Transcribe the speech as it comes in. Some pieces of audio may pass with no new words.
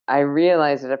I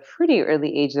realized at a pretty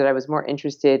early age that I was more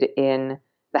interested in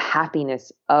the happiness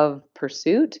of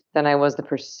pursuit than I was the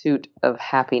pursuit of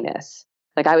happiness.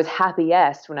 Like I was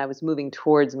happiest when I was moving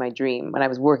towards my dream, when I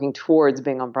was working towards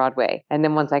being on Broadway. And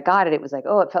then once I got it, it was like,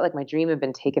 oh, it felt like my dream had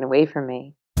been taken away from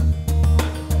me.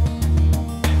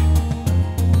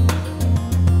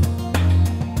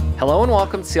 Hello and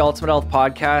welcome to the Ultimate Health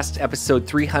Podcast, episode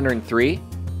 303.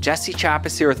 Jesse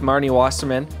Chappus here with Marni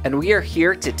Wasserman, and we are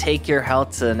here to take your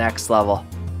health to the next level.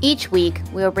 Each week,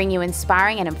 we will bring you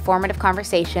inspiring and informative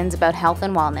conversations about health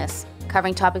and wellness,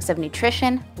 covering topics of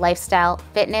nutrition, lifestyle,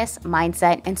 fitness,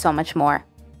 mindset, and so much more.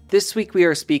 This week, we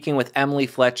are speaking with Emily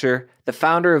Fletcher, the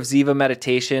founder of Ziva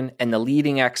Meditation and the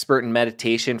leading expert in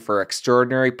meditation for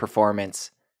extraordinary performance.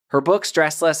 Her book,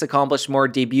 Stress Less, Accomplish More,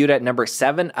 debuted at number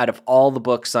 7 out of all the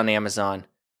books on Amazon.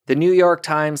 The New York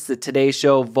Times, The Today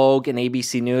Show, Vogue, and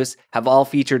ABC News have all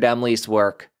featured Emily's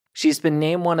work. She's been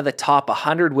named one of the top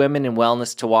 100 women in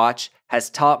wellness to watch,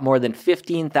 has taught more than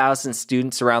 15,000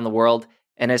 students around the world,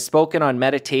 and has spoken on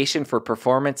meditation for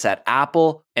performance at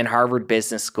Apple and Harvard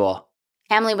Business School.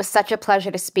 Emily was such a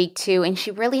pleasure to speak to, and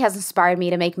she really has inspired me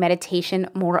to make meditation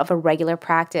more of a regular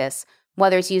practice.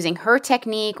 Whether it's using her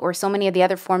technique or so many of the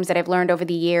other forms that I've learned over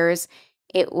the years,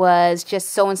 it was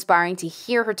just so inspiring to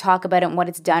hear her talk about it and what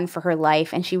it's done for her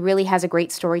life, and she really has a great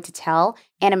story to tell,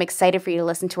 and I'm excited for you to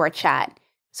listen to our chat.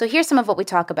 So here's some of what we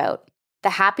talk about. The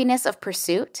happiness of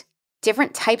pursuit,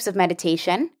 different types of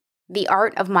meditation, the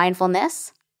art of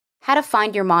mindfulness, how to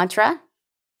find your mantra,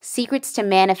 secrets to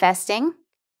manifesting,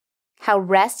 how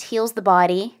rest heals the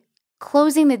body,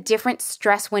 closing the different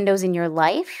stress windows in your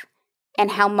life,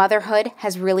 and how motherhood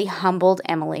has really humbled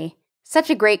Emily. Such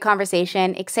a great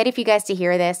conversation. Excited for you guys to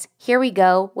hear this. Here we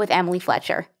go with Emily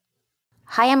Fletcher.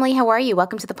 Hi, Emily. How are you?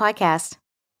 Welcome to the podcast.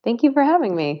 Thank you for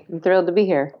having me. I'm thrilled to be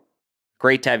here.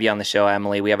 Great to have you on the show,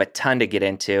 Emily. We have a ton to get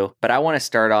into, but I want to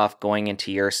start off going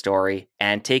into your story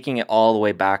and taking it all the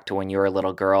way back to when you were a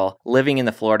little girl living in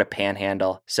the Florida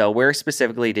Panhandle. So where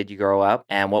specifically did you grow up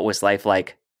and what was life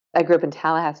like? I grew up in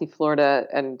Tallahassee, Florida,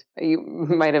 and you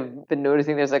might have been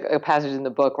noticing there's like a passage in the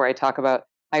book where I talk about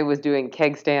I was doing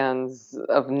keg stands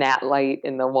of Nat Light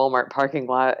in the Walmart parking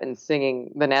lot and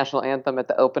singing the national anthem at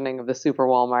the opening of the Super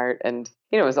Walmart. And,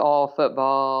 it was all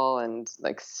football and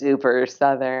like super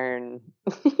Southern.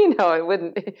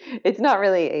 It's not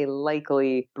really a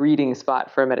likely breeding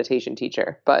spot for a meditation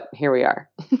teacher, but here we are.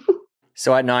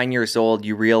 So at 9 years old,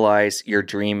 you realize your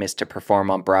dream is to perform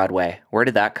on Broadway. Where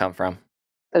did that come from?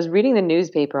 I was reading the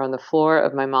newspaper on the floor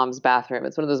of my mom's bathroom.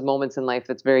 It's one of those moments in life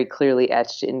that's very clearly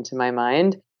etched into my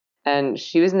mind. And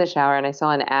she was in the shower and I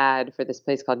saw an ad for this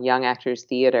place called Young Actors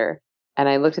Theater. And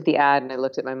I looked at the ad and I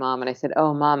looked at my mom and I said,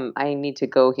 "Oh, Mom, I need to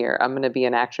go here. I'm going to be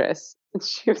an actress." And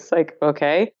she was like,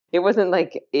 "Okay." It wasn't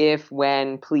like if,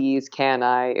 when, please, can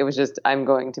I? It was just, I'm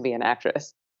going to be an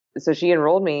actress. So she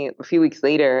enrolled me a few weeks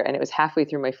later, and it was halfway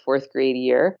through my 4th grade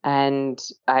year. And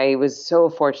I was so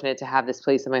fortunate to have this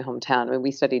place in my hometown. I mean,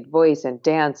 we studied voice and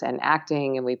dance and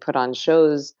acting, and we put on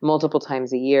shows multiple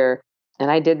times a year. And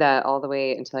I did that all the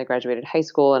way until I graduated high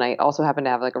school. And I also happened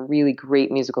to have like a really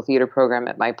great musical theater program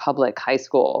at my public high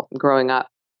school growing up.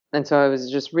 And so I was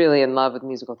just really in love with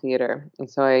musical theater. And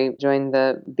so I joined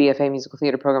the BFA musical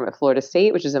theater program at Florida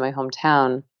State, which is in my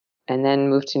hometown. And then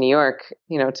moved to New York,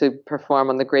 to perform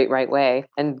on The Great Right Way.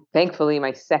 And thankfully,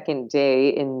 my second day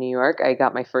in New York, I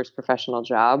got my first professional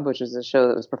job, which was a show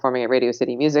that was performing at Radio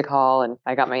City Music Hall. And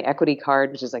I got my equity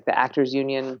card, which is like the Actors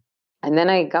Union. And then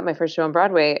I got my first show on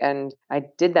Broadway, and I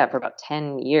did that for about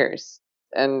 10 years.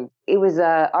 And it was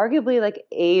arguably like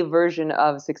a version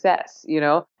of success,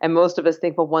 And most of us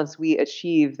think, well, once we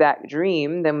achieve that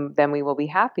dream, then we will be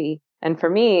happy. And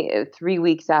for me, 3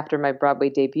 weeks after my Broadway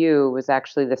debut was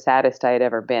actually the saddest I had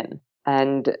ever been.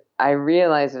 And I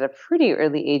realized at a pretty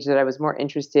early age that I was more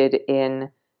interested in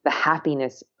the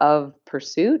happiness of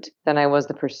pursuit than I was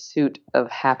the pursuit of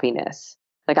happiness.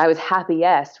 Like I was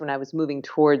happiest when I was moving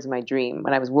towards my dream,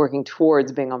 when I was working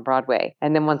towards being on Broadway.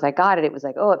 And then once I got it, it was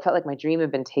like, oh, it felt like my dream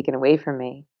had been taken away from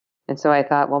me. And so I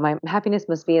thought, well, my happiness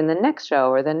must be in the next show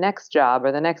or the next job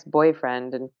or the next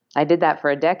boyfriend. And I did that for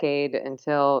a decade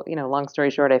until, long story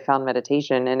short, I found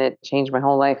meditation and it changed my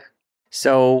whole life.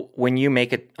 So when you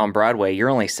make it on Broadway, you're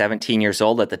only 17 years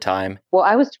old at the time. Well,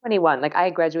 I was 21. Like I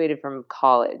graduated from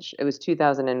college. It was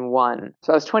 2001.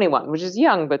 So I was 21, which is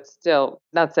young, but still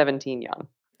not 17 young.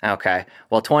 Okay.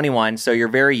 Well, 21. So you're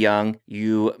very young.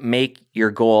 You make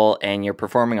your goal and you're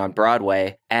performing on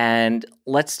Broadway. And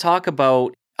let's talk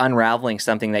about unraveling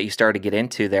something that you started to get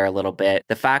into there a little bit.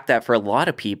 The fact that for a lot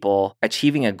of people,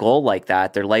 achieving a goal like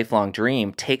that, their lifelong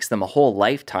dream, takes them a whole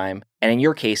lifetime. And in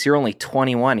your case, you're only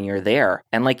 21 and you're there.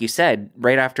 And like you said,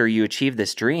 right after you achieve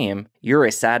this dream, you're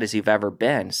as sad as you've ever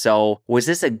been. So was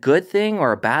this a good thing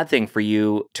or a bad thing for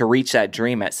you to reach that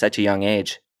dream at such a young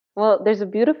age? Well, there's a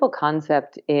beautiful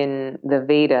concept in the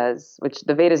Vedas, which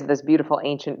the Vedas are this beautiful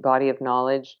ancient body of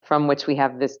knowledge from which we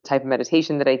have this type of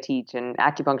meditation that I teach, and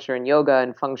acupuncture and yoga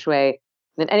and feng shui.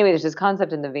 And anyway, there's this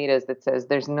concept in the Vedas that says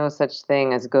there's no such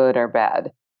thing as good or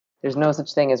bad. There's no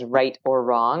such thing as right or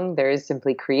wrong. There is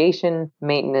simply creation,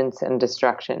 maintenance, and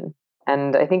destruction.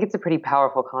 And I think it's a pretty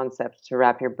powerful concept to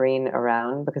wrap your brain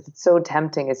around because it's so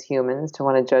tempting as humans to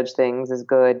want to judge things as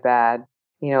good, bad.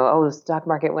 Oh, the stock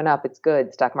market went up, it's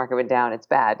good. Stock market went down, it's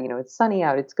bad. It's sunny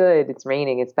out, it's good. It's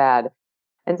raining, it's bad.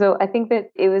 And so I think that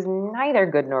it was neither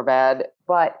good nor bad,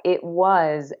 but it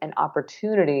was an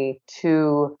opportunity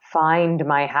to find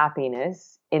my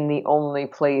happiness in the only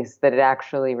place that it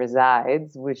actually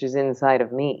resides, which is inside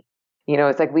of me.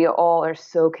 It's like we all are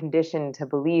so conditioned to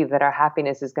believe that our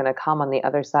happiness is going to come on the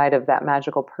other side of that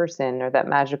magical person or that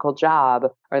magical job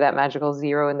or that magical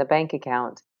zero in the bank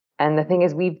account. And the thing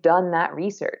is, we've done that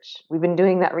research. We've been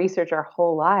doing that research our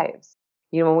whole lives.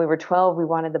 When we were 12, we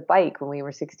wanted the bike. When we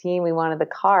were 16, we wanted the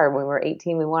car. When we were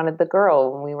 18, we wanted the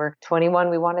girl. When we were 21,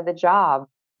 we wanted the job.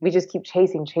 We just keep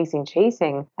chasing, chasing,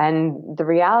 chasing. And the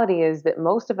reality is that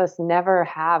most of us never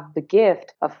have the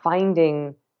gift of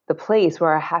finding the place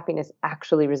where our happiness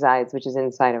actually resides, which is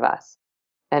inside of us.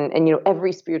 And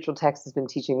every spiritual text has been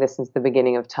teaching this since the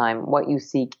beginning of time. What you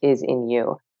seek is in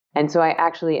you. And so I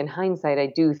actually, in hindsight,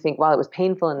 I do think while it was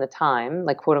painful in the time,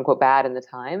 like quote unquote bad in the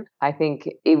time, I think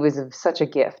it was such a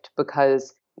gift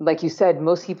because, like you said,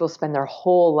 most people spend their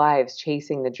whole lives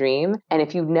chasing the dream. And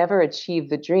if you never achieve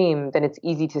the dream, then it's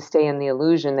easy to stay in the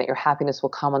illusion that your happiness will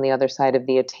come on the other side of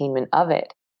the attainment of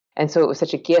it. And so it was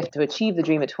such a gift to achieve the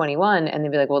dream at 21 and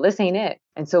then be like, well, this ain't it.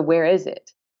 And so where is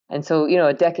it? And so,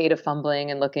 a decade of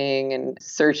fumbling and looking and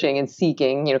searching and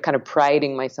seeking, kind of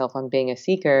priding myself on being a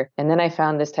seeker. And then I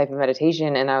found this type of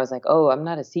meditation and I was like, oh, I'm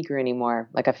not a seeker anymore.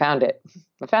 Like I found it.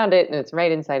 I found it and it's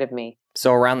right inside of me.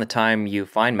 So around the time you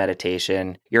find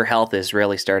meditation, your health is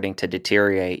really starting to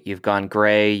deteriorate. You've gone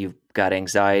gray, you've got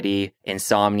anxiety,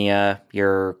 insomnia,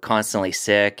 you're constantly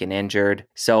sick and injured.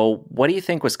 So what do you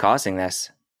think was causing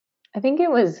this? I think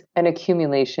it was an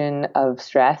accumulation of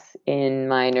stress in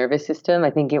my nervous system. I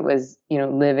think it was,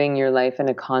 living your life in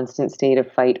a constant state of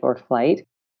fight or flight.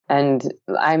 And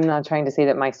I'm not trying to say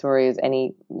that my story is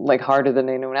any harder than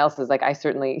anyone else's. I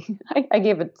certainly, I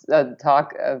gave a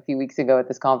talk a few weeks ago at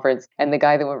this conference and the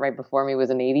guy that went right before me was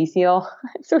a Navy SEAL.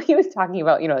 So he was talking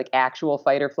about, actual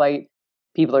fight or flight.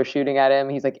 People are shooting at him.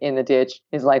 He's in the ditch.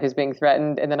 His life is being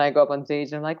threatened. And then I go up on stage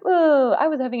and I'm like, whoa, I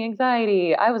was having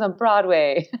anxiety. I was on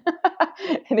Broadway.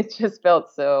 And it just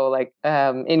felt so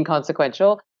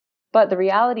inconsequential. But the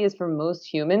reality is for most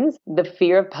humans, the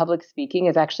fear of public speaking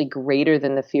is actually greater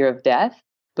than the fear of death.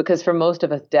 Because for most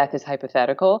of us, death is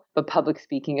hypothetical, but public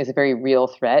speaking is a very real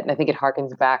threat. And I think it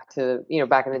harkens back to,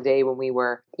 back in the day when we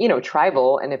were,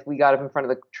 tribal. And if we got up in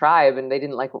front of the tribe and they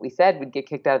didn't like what we said, we'd get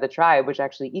kicked out of the tribe, which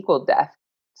actually equaled death.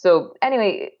 So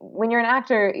anyway, when you're an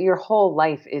actor, your whole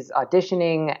life is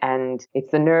auditioning and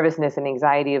it's the nervousness and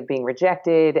anxiety of being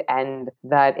rejected and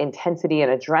that intensity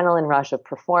and adrenaline rush of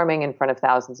performing in front of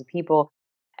thousands of people.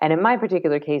 And in my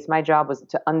particular case, my job was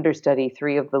to understudy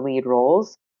 3 of the lead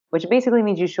roles, which basically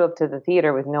means you show up to the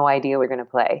theater with no idea what you're going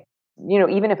to play.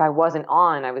 Even if I wasn't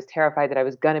on, I was terrified that I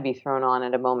was going to be thrown on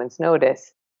at a moment's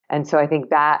notice. And so I think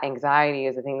that anxiety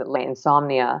is the thing that led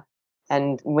insomnia.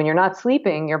 And when you're not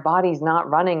sleeping, your body's not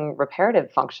running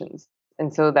reparative functions.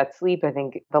 And so that sleep, I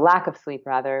think the lack of sleep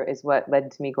rather, is what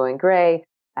led to me going gray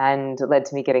and led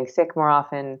to me getting sick more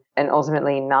often and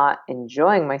ultimately not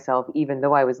enjoying myself, even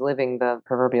though I was living the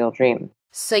proverbial dream.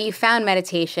 So you found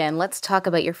meditation. Let's talk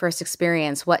about your first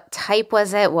experience. What type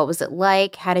was it? What was it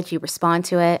like? How did you respond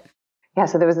to it? Yeah,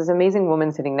 so there was this amazing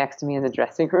woman sitting next to me in the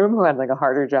dressing room who had a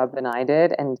harder job than I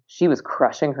did. And she was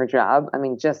crushing her job. I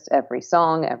mean, just every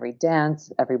song, every dance,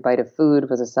 every bite of food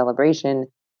was a celebration.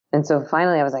 And so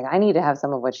finally I was like, I need to have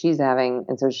some of what she's having.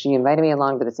 And so she invited me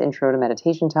along to this intro to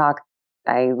meditation talk.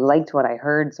 I liked what I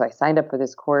heard, so I signed up for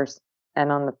this course.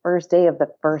 And on the first day of the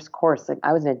first course,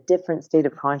 I was in a different state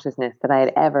of consciousness that I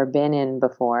had ever been in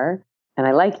before. And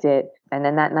I liked it. And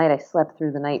then that night I slept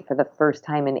through the night for the first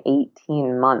time in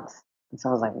 18 months. And so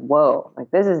I was like, whoa,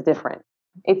 this is different.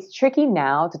 It's tricky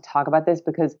now to talk about this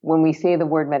because when we say the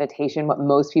word meditation, what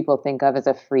most people think of is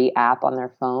a free app on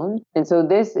their phone. And so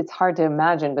it's hard to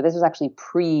imagine, but this was actually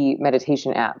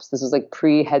pre-meditation apps. This was like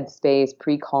pre-Headspace,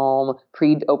 pre-Calm,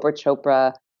 pre-Oprah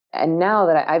Chopra. And now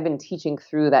that I've been teaching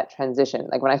through that transition,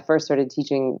 like when I first started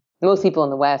teaching, most people in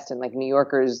the West and like New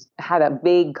Yorkers had a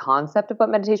vague concept of what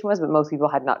meditation was, but most people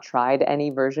had not tried any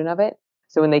version of it.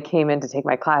 So when they came in to take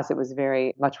my class, it was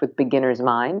very much with beginner's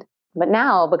mind. But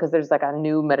now, because there's like a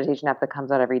new meditation app that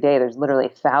comes out every day, there's literally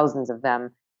thousands of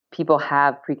them. People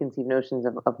have preconceived notions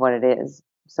of what it is.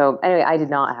 So anyway, I did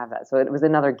not have that. So it was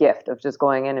another gift of just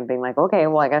going in and being like, okay,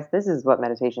 well, I guess this is what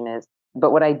meditation is.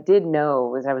 But what I did know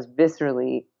was I was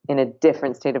viscerally in a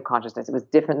different state of consciousness. It was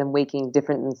different than waking,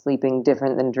 different than sleeping,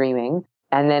 different than dreaming.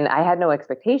 And then I had no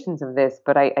expectations of this,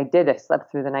 but I did. I slept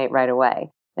through the night right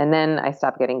away. And then I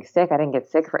stopped getting sick. I didn't get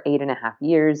sick for 8.5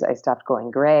 years. I stopped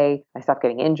going gray. I stopped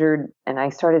getting injured. And I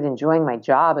started enjoying my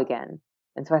job again.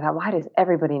 And so I thought, why does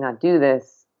everybody not do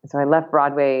this? And so I left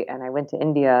Broadway and I went to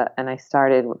India and I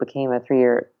started what became a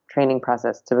 3-year training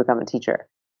process to become a teacher.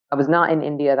 I was not in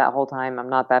India that whole time. I'm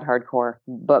not that hardcore,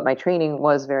 but my training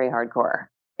was very hardcore.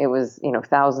 It was,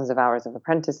 thousands of hours of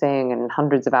apprenticing and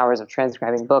hundreds of hours of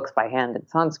transcribing books by hand in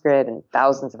Sanskrit and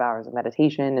thousands of hours of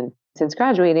meditation. And since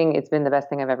graduating, it's been the best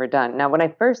thing I've ever done. Now, when I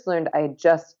first learned, I had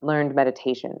just learned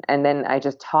meditation. And then I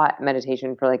just taught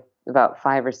meditation for like about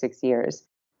 5 or 6 years.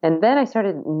 And then I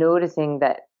started noticing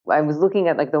that I was looking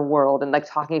at like the world and like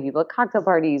talking to people at cocktail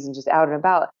parties and just out and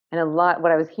about. And a lot,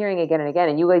 what I was hearing again and again,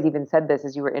 and you guys even said this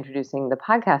as you were introducing the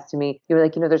podcast to me, you were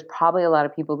like, there's probably a lot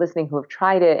of people listening who have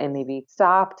tried it and maybe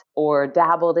stopped or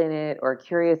dabbled in it or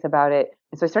curious about it.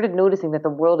 And so I started noticing that the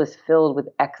world is filled with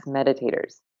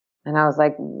ex-meditators. And I was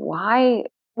like, why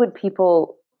would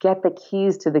people get the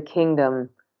keys to the kingdom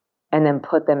and then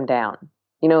put them down?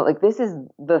 Like this is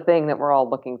the thing that we're all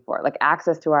looking for. Like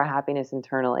access to our happiness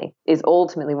internally is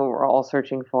ultimately what we're all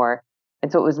searching for.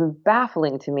 And so it was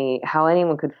baffling to me how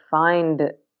anyone could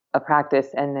find a practice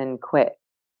and then quit.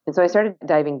 And so I started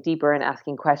diving deeper and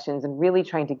asking questions and really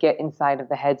trying to get inside of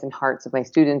the heads and hearts of my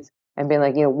students and being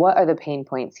like, what are the pain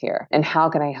points here? And how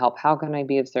can I help? How can I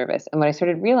be of service? And what I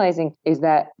started realizing is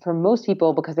that for most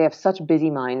people, because they have such busy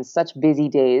minds, such busy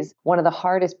days, one of the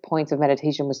hardest points of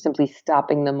meditation was simply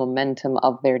stopping the momentum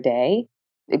of their day.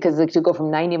 Because like to go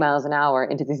from 90 miles an hour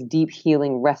into this deep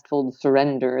healing, restful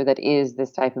surrender that is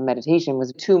this type of meditation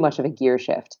was too much of a gear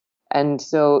shift. And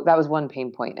so that was one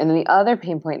pain point. And then the other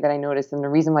pain point that I noticed, and the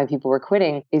reason why people were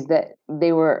quitting, is that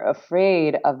they were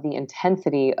afraid of the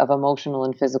intensity of emotional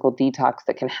and physical detox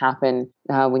that can happen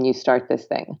when you start this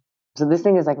thing. So this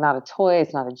thing is like not a toy,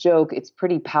 it's not a joke, it's a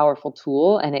pretty powerful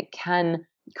tool, and it can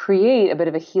create a bit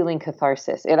of a healing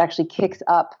catharsis. It actually kicks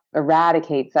up,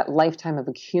 eradicates that lifetime of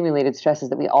accumulated stresses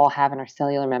that we all have in our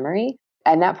cellular memory.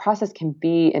 And that process can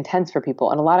be intense for people.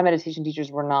 And a lot of meditation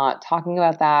teachers were not talking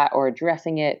about that or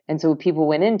addressing it. And so people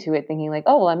went into it thinking like,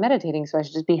 oh, well, I'm meditating, so I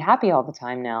should just be happy all the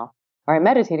time now. Or I'm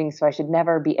meditating, so I should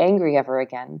never be angry ever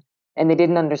again. And they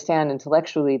didn't understand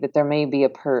intellectually that there may be a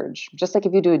purge. Just like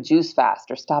if you do a juice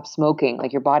fast or stop smoking,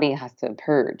 like your body has to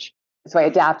purge. So I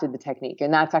adapted the technique.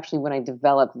 And that's actually when I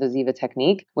developed the Ziva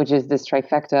technique, which is this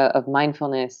trifecta of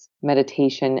mindfulness,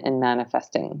 meditation, and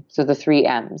manifesting. So the 3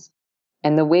 M's.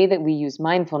 And the way that we use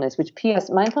mindfulness, which PS,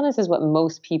 mindfulness is what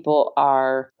most people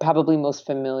are probably most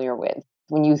familiar with.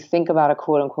 When you think about a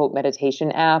quote unquote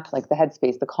meditation app, like the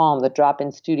Headspace, the Calm, the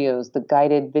drop-in studios, the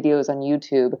guided videos on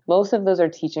YouTube, most of those are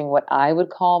teaching what I would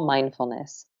call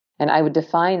mindfulness. And I would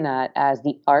define that as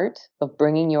the art of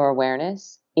bringing your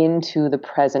awareness into the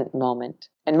present moment.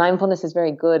 And mindfulness is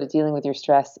very good at dealing with your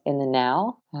stress in the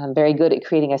now, very good at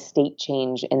creating a state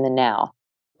change in the now.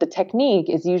 The technique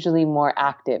is usually more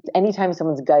active. Anytime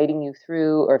someone's guiding you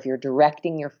through, or if you're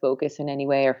directing your focus in any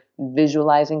way or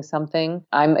visualizing something,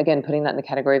 I'm again putting that in the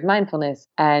category of mindfulness.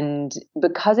 And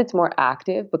because it's more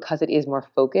active, because it is more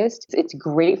focused, it's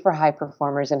great for high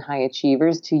performers and high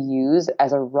achievers to use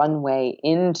as a runway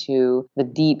into the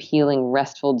deep healing,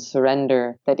 restful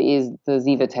surrender that is the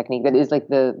Ziva technique, that is like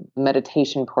the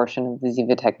meditation portion of the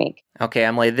Ziva technique. Okay,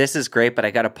 Emily, this is great, but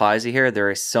I got to pause you here. There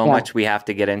is so much we have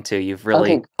to get into. You've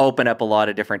really opened up a lot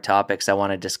of different topics I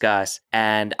want to discuss.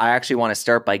 And I actually want to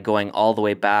start by going all the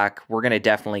way back. We're going to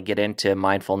definitely get into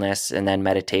mindfulness and then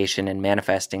meditation and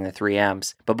manifesting the 3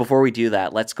 M's. But before we do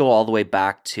that, let's go all the way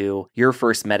back to your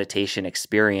first meditation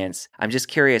experience. I'm just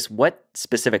curious, what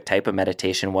specific type of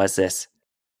meditation was this?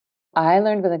 I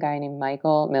learned with a guy named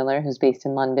Michael Miller, who's based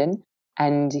in London.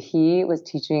 And he was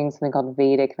teaching something called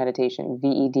Vedic meditation,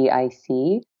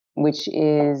 VEDIC, which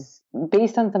is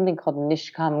based on something called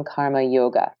Nishkam Karma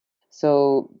Yoga.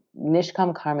 So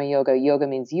Nishkam Karma Yoga. Yoga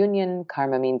means union,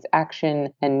 karma means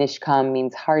action, and Nishkam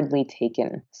means hardly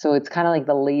taken. So it's kind of like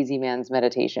the lazy man's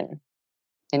meditation.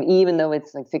 And even though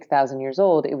it's like 6,000 years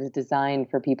old, it was designed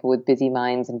for people with busy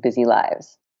minds and busy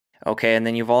lives. Okay, and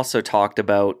then you've also talked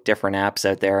about different apps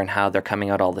out there and how they're coming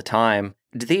out all the time.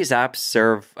 Do these apps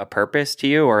serve a purpose to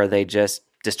you, or are they just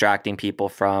distracting people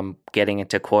from getting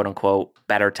into quote unquote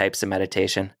better types of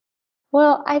meditation?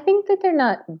 Well, I think that they're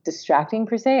not distracting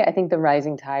per se. I think the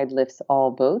rising tide lifts all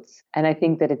boats. And I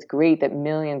think that it's great that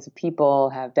millions of people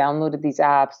have downloaded these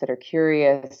apps that are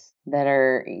curious, that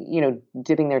are,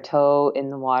 dipping their toe in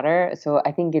the water. So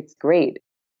I think it's great.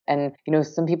 And,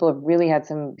 some people have really had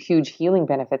some huge healing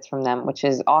benefits from them, which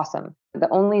is awesome. The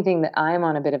only thing that I'm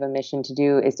on a bit of a mission to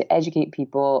do is to educate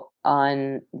people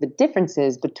on the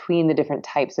differences between the different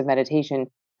types of meditation.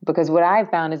 Because what I've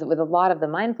found is that with a lot of the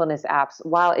mindfulness apps,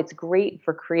 while it's great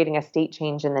for creating a state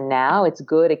change in the now, it's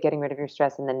good at getting rid of your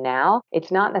stress in the now,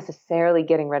 it's not necessarily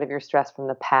getting rid of your stress from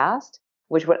the past,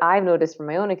 which what I've noticed from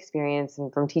my own experience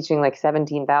and from teaching like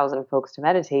 17,000 folks to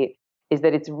meditate is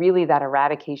that it's really that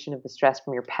eradication of the stress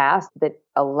from your past that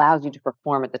allows you to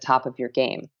perform at the top of your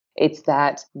game. It's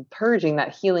that purging,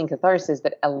 that healing catharsis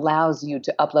that allows you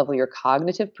to uplevel your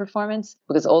cognitive performance,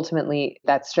 because ultimately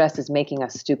that stress is making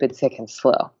us stupid, sick, and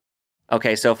slow.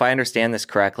 Okay, so if I understand this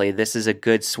correctly, this is a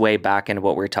good sway back into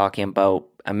what we were talking about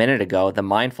a minute ago, the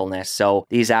mindfulness. So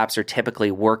these apps are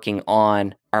typically working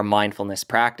on our mindfulness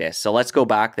practice. So let's go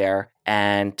back there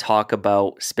and talk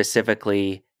about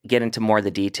specifically, get into more of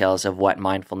the details of what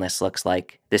mindfulness looks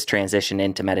like, this transition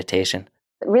into meditation.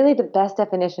 Really, the best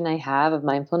definition I have of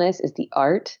mindfulness is the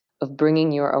art of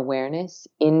bringing your awareness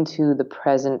into the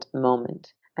present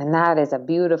moment. And that is a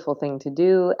beautiful thing to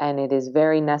do. And it is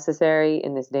very necessary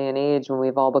in this day and age when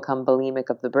we've all become bulimic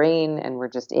of the brain and we're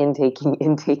just intaking.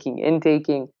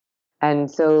 And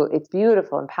so it's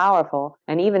beautiful and powerful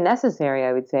and even necessary,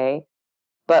 I would say.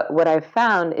 But what I've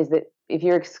found is that if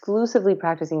you're exclusively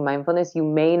practicing mindfulness, you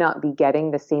may not be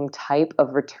getting the same type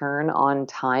of return on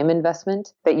time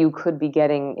investment that you could be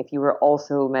getting if you were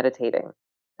also meditating.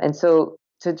 And so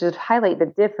to just highlight the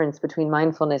difference between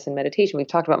mindfulness and meditation, we've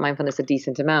talked about mindfulness a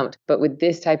decent amount, but with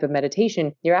this type of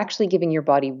meditation, you're actually giving your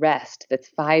body rest that's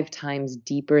 5 times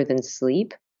deeper than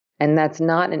sleep. And that's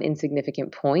not an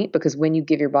insignificant point, because when you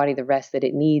give your body the rest that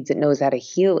it needs, it knows how to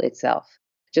heal itself.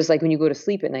 Just like when you go to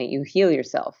sleep at night, you heal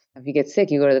yourself. If you get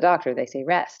sick, you go to the doctor, they say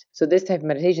rest. So this type of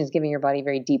meditation is giving your body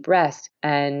very deep rest.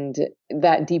 And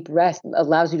that deep rest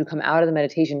allows you to come out of the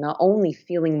meditation not only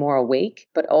feeling more awake,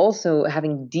 but also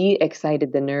having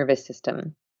de-excited the nervous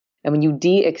system. And when you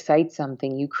de-excite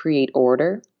something, you create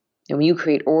order. And when you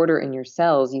create order in your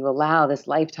cells, you allow this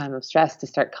lifetime of stress to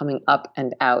start coming up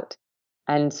and out.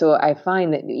 And so I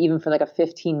find that even for like a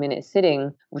 15-minute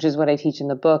sitting, which is what I teach in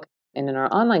the book, and in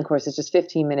our online course, it's just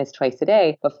 15 minutes twice a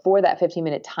day. But for that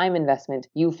 15-minute time investment,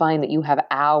 you find that you have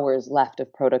hours left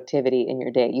of productivity in your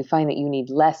day. You find that you need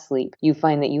less sleep. You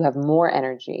find that you have more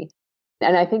energy.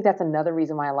 And I think that's another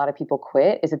reason why a lot of people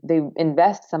quit, is that they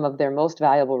invest some of their most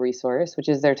valuable resource, which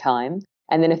is their time.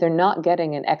 And then if they're not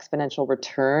getting an exponential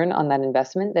return on that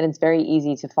investment, then it's very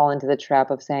easy to fall into the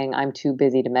trap of saying, I'm too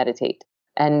busy to meditate.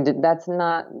 And that's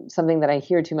not something that I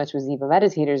hear too much with Ziva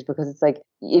meditators, because it's like,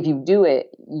 if you do it,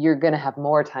 you're going to have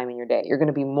more time in your day. You're going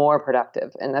to be more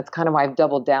productive. And that's kind of why I've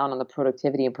doubled down on the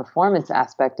productivity and performance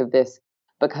aspect of this,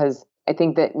 because I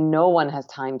think that no one has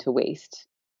time to waste.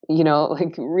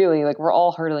 Really, we're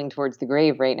all hurtling towards the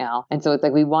grave right now. And so it's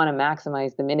like we want to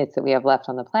maximize the minutes that we have left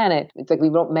on the planet. It's like we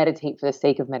don't meditate for the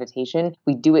sake of meditation.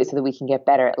 We do it so that we can get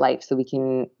better at life, so we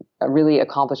can really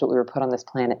accomplish what we were put on this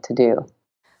planet to do.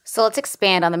 So let's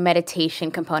expand on the meditation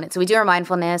component. So we do our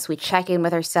mindfulness, we check in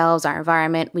with ourselves, our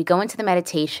environment, we go into the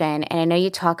meditation, and I know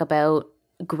you talk about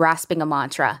grasping a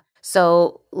mantra.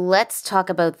 So let's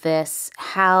talk about this,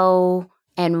 how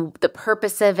and the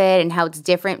purpose of it and how it's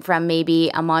different from maybe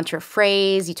a mantra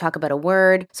phrase. You talk about a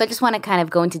word. So I just want to kind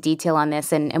of go into detail on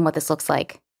this and what this looks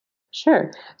like. Sure.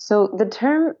 So the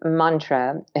term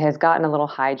mantra has gotten a little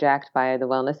hijacked by the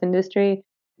wellness industry.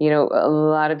 A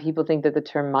lot of people think that the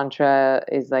term mantra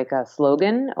is like a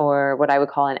slogan, or what I would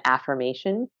call an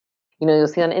affirmation. You'll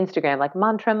see on Instagram like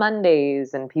Mantra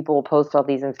Mondays, and people will post all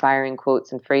these inspiring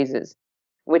quotes and phrases,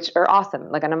 which are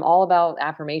awesome. And I'm all about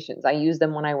affirmations. I use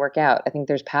them when I work out. I think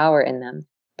there's power in them.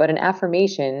 But an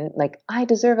affirmation like I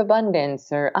deserve abundance,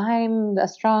 or I'm a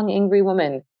strong, angry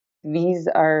woman, these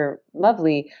are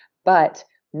lovely, but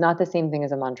not the same thing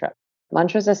as a mantra.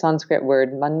 Mantra is a Sanskrit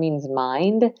word. Man means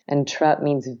mind, and tra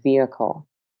means vehicle.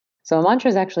 So a mantra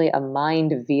is actually a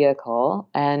mind vehicle.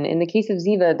 And in the case of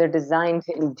Ziva, they're designed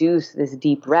to induce this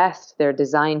deep rest. They're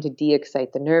designed to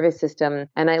de-excite the nervous system.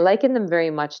 And I liken them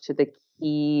very much to the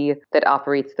key that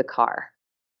operates the car.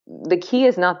 The key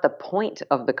is not the point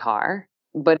of the car,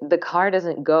 but the car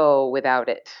doesn't go without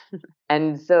it.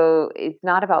 And so it's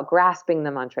not about grasping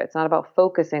the mantra. It's not about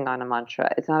focusing on a mantra.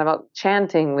 It's not about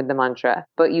chanting with the mantra,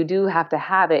 but you do have to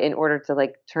have it in order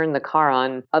to turn the car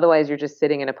on. Otherwise, you're just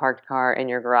sitting in a parked car in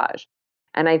your garage.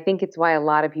 And I think it's why a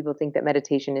lot of people think that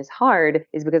meditation is hard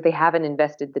is because they haven't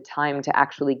invested the time to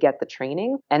actually get the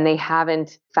training, and they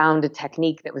haven't found a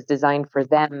technique that was designed for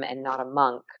them and not a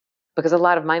monk. Because a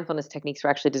lot of mindfulness techniques are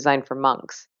actually designed for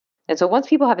monks. And so once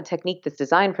people have a technique that's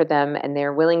designed for them and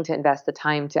they're willing to invest the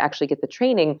time to actually get the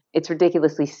training, it's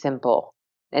ridiculously simple.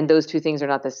 And those two things are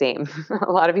not the same.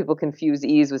 A lot of people confuse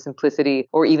ease with simplicity,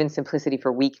 or even simplicity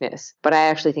for weakness. But I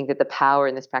actually think that the power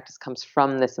in this practice comes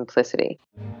from the simplicity.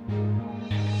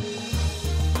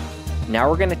 Now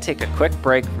we're going to take a quick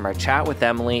break from our chat with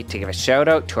Emily to give a shout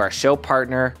out to our show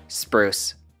partner,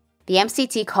 Spruce. The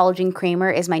MCT Collagen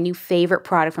Creamer is my new favorite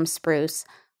product from Spruce.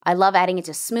 I love adding it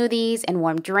to smoothies and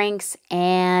warm drinks,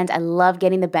 and I love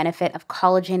getting the benefit of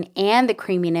collagen and the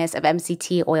creaminess of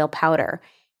MCT oil powder.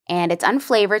 And it's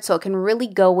unflavored, so it can really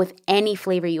go with any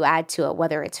flavor you add to it,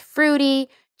 whether it's fruity,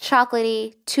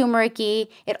 chocolatey, turmeric-y,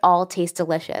 it all tastes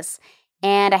delicious.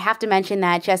 And I have to mention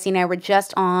that Jesse and I were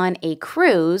just on a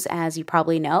cruise, as you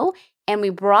probably know, and we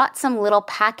brought some little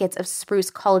packets of Spruce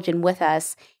collagen with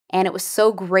us. And it was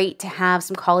so great to have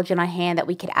some collagen on hand that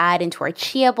we could add into our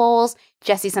chia bowls.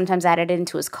 Jesse sometimes added it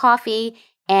into his coffee.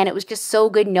 And it was just so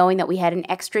good knowing that we had an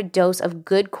extra dose of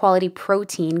good quality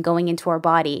protein going into our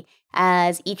body,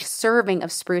 as each serving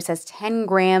of Spruce has 10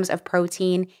 grams of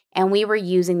protein. And we were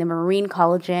using the marine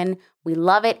collagen. We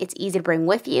love it. It's easy to bring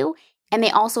with you. And they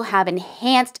also have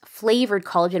enhanced flavored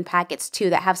collagen packets too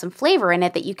that have some flavor in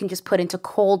it that you can just put into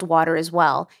cold water as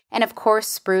well. And of course,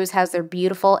 Spruce has their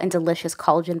beautiful and delicious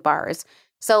collagen bars.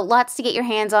 So lots to get your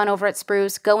hands on over at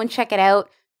Spruce. Go and check it out.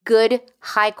 Good,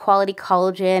 high quality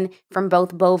collagen from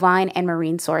both bovine and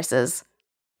marine sources.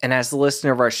 And as a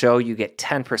listener of our show, you get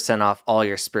 10% off all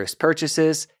your Spruce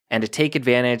purchases. And to take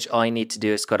advantage, all you need to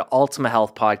do is go to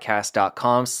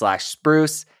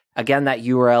ultimatehealthpodcast.com/spruce. Again, that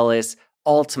URL is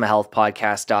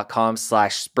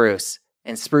ultimatehealthpodcast.com/spruce.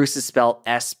 And Spruce is spelled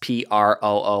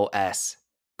SPROOS.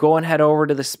 Go and head over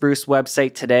to the Spruce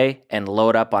website today and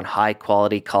load up on high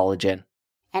quality collagen.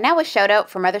 And now a shout out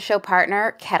from other show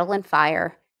partner, Kettle and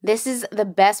Fire. This is the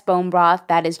best bone broth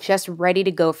that is just ready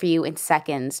to go for you in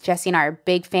seconds. Jesse and I are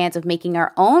big fans of making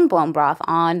our own bone broth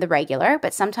on the regular,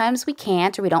 but sometimes we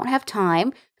can't or we don't have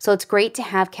time. So it's great to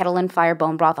have Kettle and Fire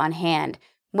bone broth on hand.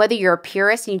 Whether you're a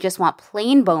purist and you just want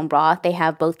plain bone broth, they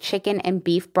have both chicken and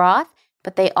beef broth,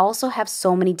 but they also have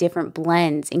so many different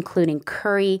blends, including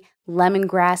curry,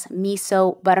 lemongrass,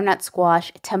 miso, butternut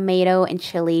squash, tomato, and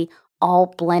chili, all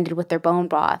blended with their bone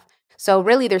broth. So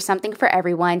really, there's something for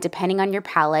everyone, depending on your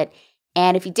palate.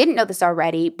 And if you didn't know this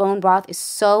already, bone broth is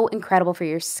so incredible for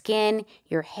your skin,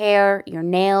 your hair, your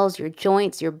nails, your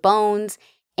joints, your bones.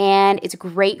 And it's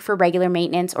great for regular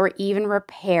maintenance or even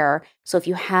repair. So if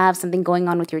you have something going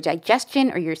on with your digestion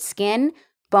or your skin,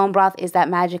 bone broth is that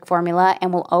magic formula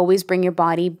and will always bring your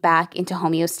body back into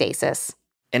homeostasis.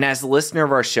 And as a listener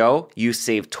of our show, you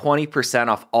save 20%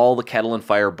 off all the Kettle and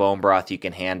Fire bone broth you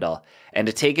can handle. And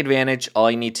to take advantage,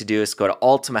 all you need to do is go to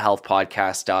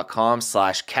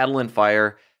ultimatehealthpodcast.com/kettle and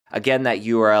fire. Again, that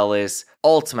URL is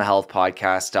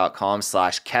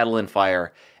ultimatehealthpodcast.com/kettle and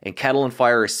fire. And Kettle and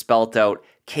Fire is spelled out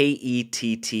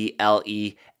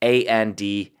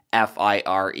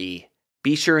KETTLEANDFIRE.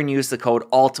 Be sure and use the code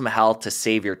ULTIMATEHEALTH to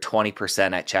save your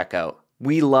 20% at checkout.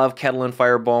 We love Kettle and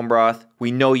Fire bone broth.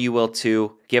 We know you will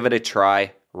too. Give it a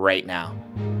try right now.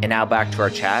 And now back to our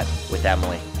chat with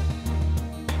Emily.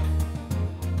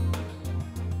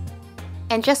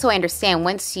 And just so I understand,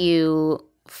 once you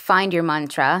find your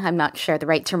mantra, I'm not sure the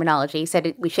right terminology, you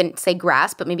said we shouldn't say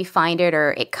grasp, but maybe find it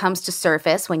or it comes to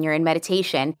surface when you're in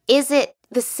meditation. Is it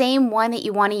the same one that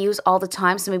you want to use all the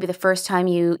time? So maybe the first time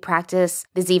you practice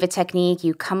the Ziva technique,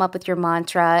 you come up with your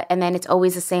mantra and then it's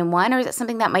always the same one? Or is it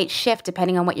something that might shift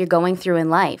depending on what you're going through in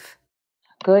life?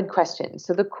 Good question.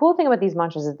 So the cool thing about these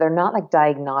mantras is they're not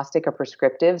diagnostic or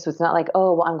prescriptive. So it's not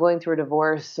well, I'm going through a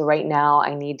divorce, so right now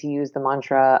I need to use the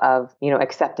mantra of,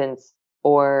 acceptance.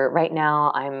 Or right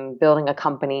now I'm building a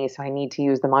company, so I need to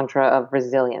use the mantra of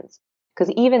resilience. Because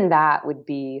even that would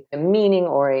be a meaning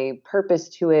or a purpose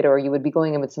to it, or you would be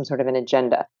going in with some sort of an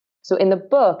agenda. So in the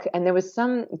book, and there was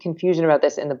some confusion about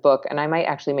this in the book, and I might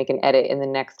actually make an edit in the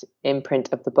next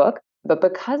imprint of the book, But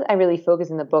because I really focus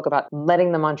in the book about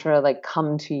letting the mantra like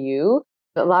come to you,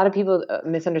 a lot of people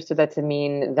misunderstood that to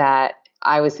mean that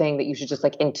I was saying that you should just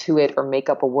like intuit or make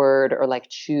up a word or like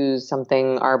choose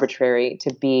something arbitrary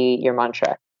to be your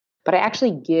mantra. But I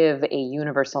actually give a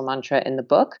universal mantra in the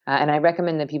book. And I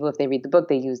recommend that people, if they read the book,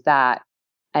 they use that.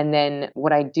 And then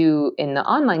what I do in the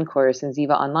online course in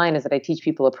Ziva Online is that I teach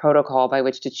people a protocol by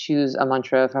which to choose a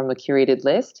mantra from a curated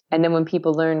list. And then when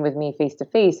people learn with me face to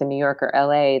face in New York or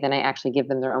LA, then I actually give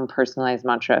them their own personalized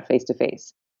mantra face to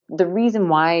face. The reason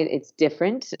why it's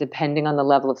different, depending on the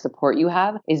level of support you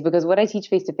have, is because what I teach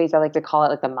face to face, I like to call it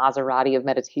like the Maserati of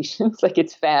meditations. Like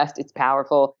it's fast, it's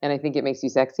powerful, and I think it makes you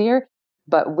sexier.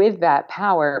 But with that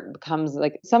power comes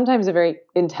like sometimes a very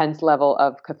intense level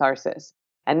of catharsis.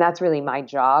 And that's really my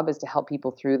job, is to help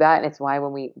people through that. And it's why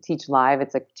when we teach live,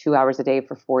 it's like 2 hours a day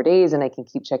for 4 days, and I can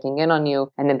keep checking in on you.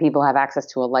 And then people have access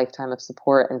to a lifetime of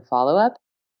support and follow up.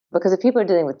 Because if people are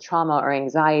dealing with trauma or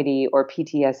anxiety or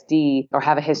PTSD or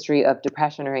have a history of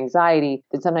depression or anxiety,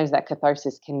 then sometimes that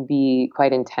catharsis can be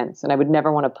quite intense. And I would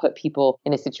never want to put people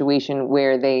in a situation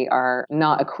where they are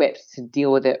not equipped to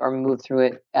deal with it or move through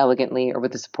it elegantly or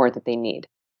with the support that they need.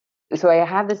 So I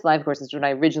have this live course. That's when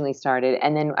I originally started.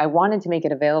 And then I wanted to make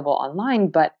it available online,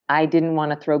 but I didn't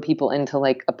want to throw people into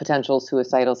like a potential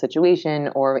suicidal situation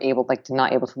or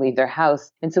not able to leave their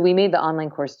house. And so we made the online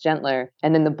course gentler.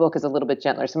 And then the book is a little bit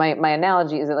gentler. So my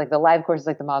analogy is that like the live course is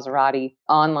like the Maserati.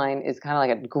 Online is kind of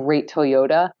like a great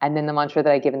Toyota. And then the mantra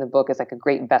that I give in the book is like a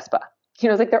great Vespa.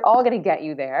 It's like they're all going to get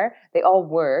you there. They all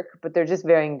work, but they're just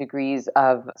varying degrees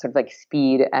of sort of like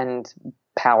speed and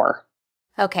power.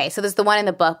 Okay, so there's the one in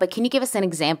the book, but can you give us an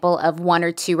example of one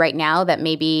or two right now that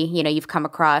maybe, you've come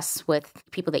across with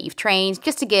people that you've trained,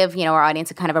 just to give, our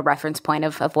audience a kind of a reference point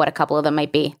of what a couple of them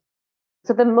might be?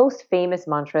 So the most famous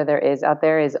mantra there is out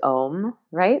there is Om,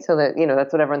 right? So that,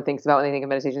 that's what everyone thinks about when they think of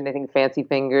meditation. They think fancy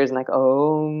fingers and like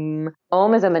Om.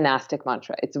 Om is a monastic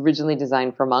mantra. It's originally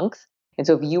designed for monks. And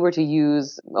so if you were to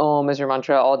use Om as your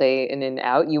mantra all day in and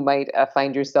out, you might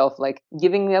find yourself like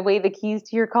giving away the keys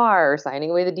to your car or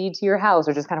signing away the deed to your house,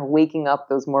 or just kind of waking up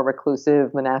those more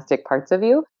reclusive monastic parts of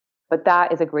you. But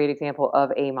that is a great example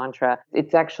of a mantra.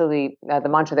 It's actually the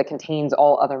mantra that contains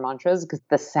all other mantras, because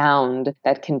the sound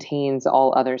that contains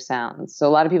all other sounds. So a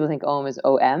lot of people think Om is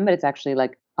OM, but it's actually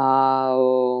like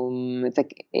Om. It's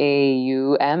like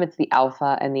AUM. It's the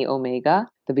alpha and the omega,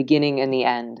 the beginning and the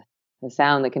end. The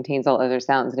sound that contains all other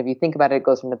sounds. And if you think about it, it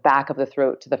goes from the back of the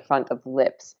throat to the front of the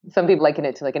lips. Some people liken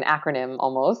it to like an acronym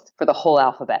almost for the whole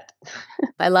alphabet.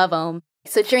 I love Om.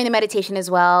 So during the meditation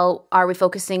as well, are we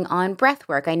focusing on breath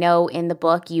work? I know in the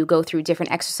book you go through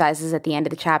different exercises at the end of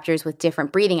the chapters with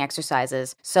different breathing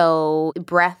exercises. So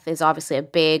breath is obviously a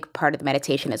big part of the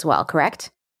meditation as well, correct?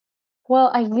 Well,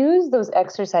 I use those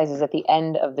exercises at the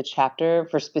end of the chapter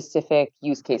for specific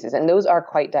use cases, and those are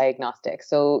quite diagnostic.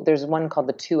 So there's one called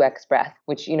the 2x breath,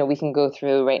 which, we can go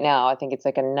through right now. I think it's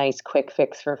like a nice quick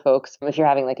fix for folks. If you're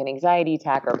having like an anxiety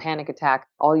attack or a panic attack,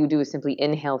 all you do is simply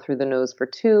inhale through the nose for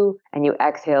 2 and you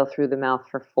exhale through the mouth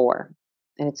for 4.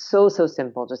 And it's so, so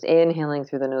simple, just inhaling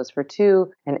through the nose for 2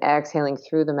 and exhaling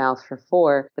through the mouth for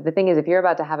 4. But the thing is, if you're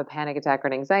about to have a panic attack or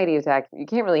an anxiety attack, you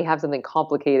can't really have something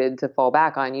complicated to fall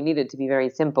back on. You need it to be very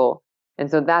simple.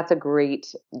 And so that's a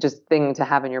great just thing to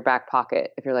have in your back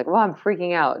pocket. If you're like, well, I'm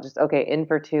freaking out, just okay, in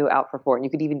for 2, out for 4. And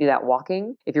you could even do that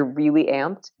walking if you're really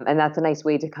amped. And that's a nice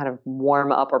way to kind of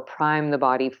warm up or prime the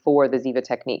body for the Ziva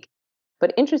technique.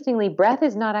 But interestingly, breath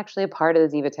is not actually a part of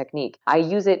the Ziva technique. I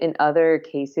use it in other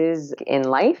cases in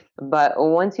life, but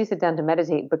once you sit down to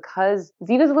meditate, because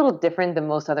Ziva is a little different than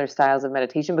most other styles of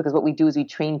meditation, because what we do is we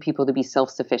train people to be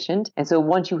self-sufficient. And so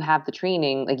once you have the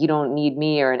training, like you don't need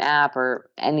me or an app or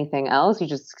anything else. You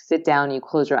just sit down, you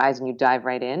close your eyes and you dive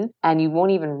right in, and you won't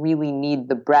even really need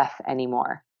the breath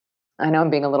anymore. I know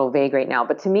I'm being a little vague right now,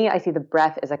 but to me, I see the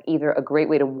breath as like either a great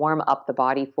way to warm up the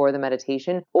body for the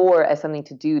meditation, or as something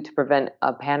to do to prevent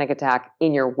a panic attack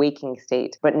in your waking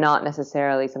state, but not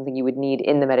necessarily something you would need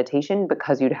in the meditation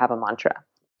because you'd have a mantra.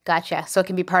 Gotcha. So it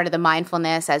can be part of the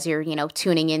mindfulness as you're,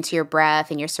 tuning into your breath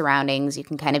and your surroundings. You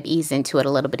can kind of ease into it a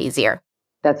little bit easier.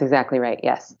 That's exactly right.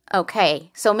 Yes.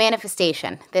 Okay. So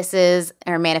manifesting. This is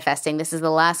the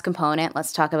last component.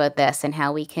 Let's talk about this and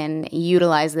how we can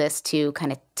utilize this to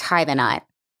kind of tie the knot.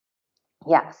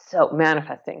 Yeah. So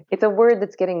manifesting. It's a word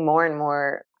that's getting more and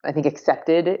more, I think,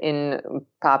 accepted in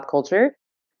pop culture.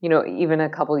 Even a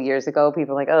couple of years ago,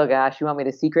 people were like, oh gosh, you want me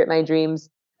to secret my dreams?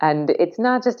 And it's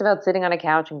not just about sitting on a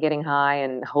couch and getting high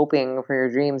and hoping for your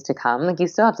dreams to come. Like you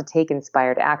still have to take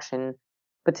inspired action.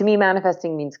 But to me,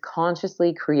 manifesting means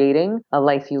consciously creating a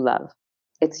life you love.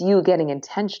 It's you getting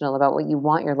intentional about what you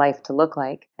want your life to look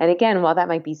like. And again, while that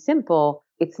might be simple,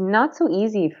 it's not so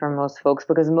easy for most folks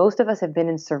because most of us have been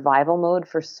in survival mode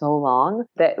for so long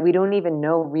that we don't even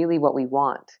know really what we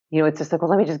want. It's just like,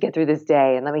 well, let me just get through this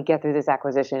day and let me get through this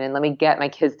acquisition and let me get my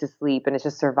kids to sleep. And it's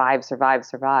just survive, survive,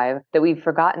 survive, that we've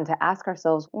forgotten to ask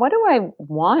ourselves, what do I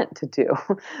want to do?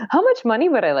 How much money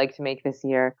would I like to make this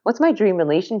year? What's my dream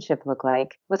relationship look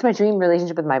like? What's my dream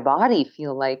relationship with my body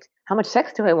feel like? How much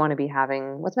sex do I want to be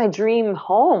having? What's my dream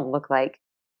home look like?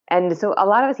 And so a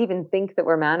lot of us even think that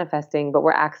we're manifesting, but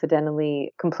we're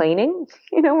accidentally complaining.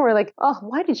 We're like, oh,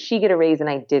 why did she get a raise and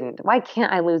I didn't? Why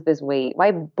can't I lose this weight?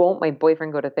 Why won't my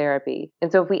boyfriend go to therapy? And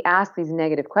so if we ask these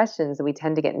negative questions, then we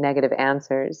tend to get negative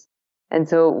answers. And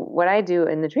so what I do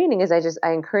in the training is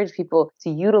I encourage people to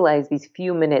utilize these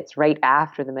few minutes right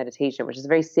after the meditation, which is a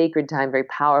very sacred time, very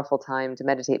powerful time to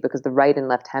meditate because the right and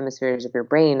left hemispheres of your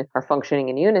brain are functioning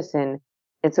in unison.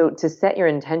 And so to set your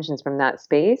intentions from that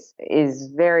space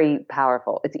is very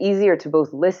powerful. It's easier to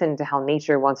both listen to how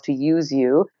nature wants to use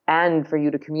you and for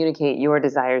you to communicate your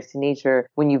desires to nature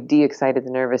when you've de-excited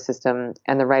the nervous system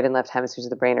and the right and left hemispheres of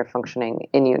the brain are functioning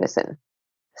in unison.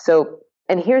 So,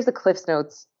 and here's the Cliff's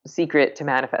Notes secret to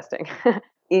manifesting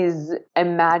is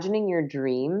imagining your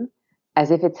dream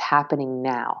as if it's happening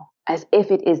now, as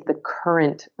if it is the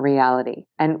current reality.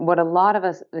 And what a lot of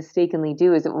us mistakenly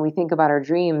do is that when we think about our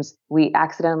dreams, we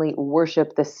accidentally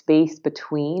worship the space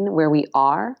between where we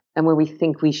are and where we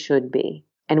think we should be.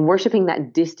 And worshiping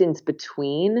that distance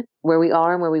between where we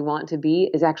are and where we want to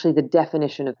be is actually the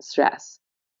definition of stress.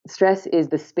 Stress is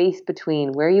the space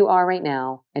between where you are right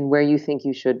now and where you think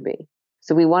you should be.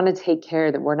 So we want to take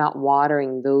care that we're not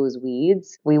watering those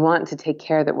weeds. We want to take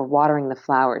care that we're watering the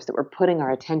flowers, that we're putting our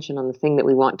attention on the thing that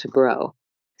we want to grow.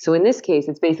 So in this case,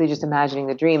 it's basically just imagining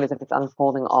the dream as if it's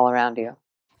unfolding all around you.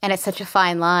 And it's such a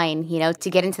fine line, to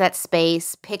get into that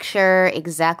space, picture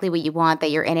exactly what you want,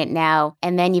 that you're in it now.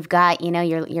 And then you've got,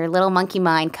 your little monkey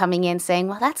mind coming in saying,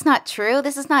 well, that's not true.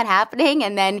 This is not happening.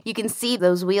 And then you can see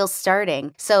those wheels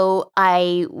starting. So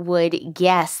I would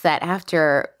guess that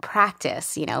after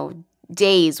practice,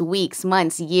 days, weeks,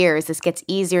 months, years, this gets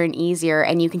easier and easier,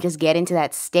 and you can just get into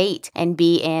that state and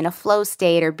be in a flow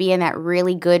state or be in that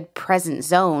really good present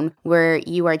zone where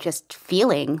you are just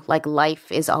feeling like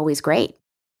life is always great.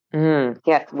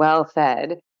 Yes, well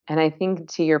said. And I think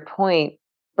to your point,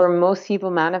 for most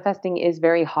people, manifesting is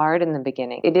very hard in the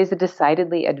beginning. It is a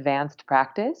decidedly advanced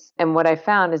practice. And what I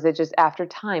found is that just after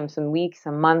time, some weeks,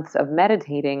 some months of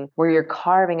meditating, where you're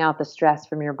carving out the stress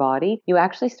from your body, you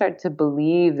actually start to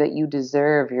believe that you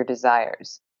deserve your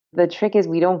desires. The trick is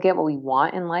we don't get what we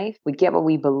want in life. We get what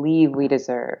we believe we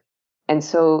deserve. And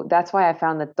so that's why I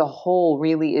found that the whole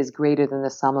really is greater than the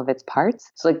sum of its parts.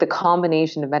 So like the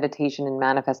combination of meditation and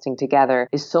manifesting together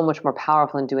is so much more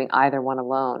powerful than doing either one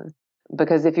alone.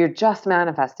 Because if you're just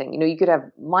manifesting, you could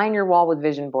have line your wall with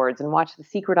vision boards and watch The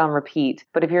Secret on repeat.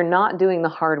 But if you're not doing the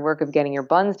hard work of getting your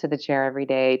buns to the chair every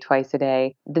day, twice a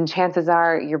day, then chances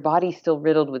are your body's still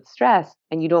riddled with stress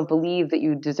and you don't believe that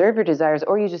you deserve your desires,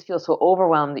 or you just feel so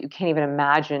overwhelmed that you can't even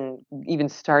imagine even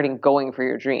starting going for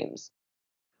your dreams.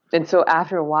 And so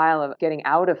after a while of getting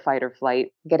out of fight or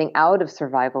flight, getting out of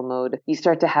survival mode, you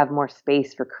start to have more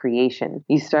space for creation.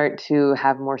 You start to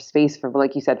have more space for,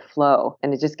 like you said, flow,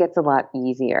 and it just gets a lot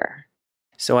easier.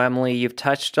 So Emily, you've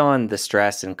touched on the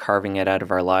stress and carving it out of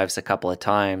our lives a couple of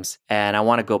times, and I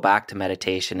want to go back to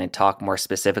meditation and talk more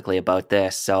specifically about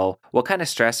this. So what kind of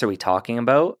stress are we talking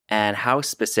about, and how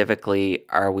specifically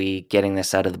are we getting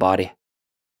this out of the body?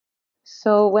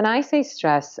 So when I say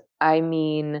stress, I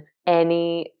mean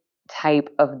any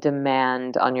type of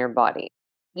demand on your body.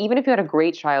 Even if you had a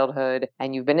great childhood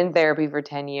and you've been in therapy for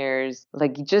 10 years,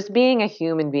 like just being a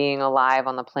human being alive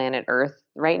on the planet Earth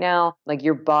right now, like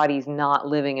your body's not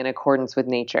living in accordance with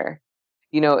nature.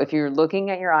 If you're looking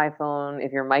at your iPhone,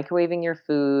 if you're microwaving your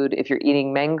food, if you're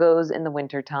eating mangoes in the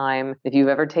wintertime, if you've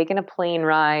ever taken a plane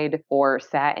ride or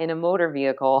sat in a motor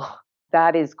vehicle,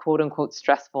 that is quote unquote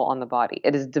stressful on the body.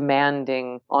 It is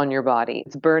demanding on your body.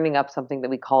 It's burning up something that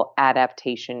we call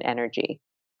adaptation energy,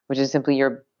 which is simply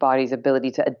your body's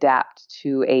ability to adapt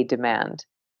to a demand.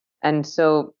 And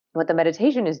so what the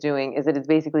meditation is doing is that it's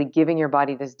basically giving your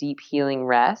body this deep healing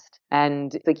rest.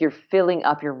 And it's like you're filling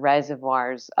up your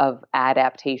reservoirs of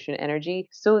adaptation energy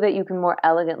so that you can more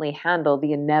elegantly handle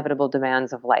the inevitable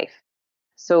demands of life.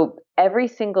 So every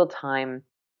single time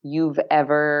you've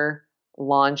ever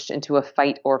launched into a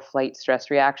fight or flight stress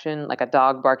reaction, like a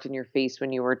dog barked in your face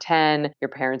when you were 10, your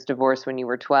parents divorced when you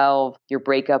were 12, your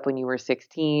breakup when you were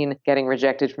 16, getting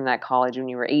rejected from that college when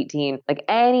you were 18, like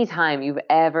anytime you've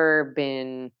ever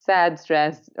been sad,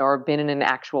 stressed, or been in an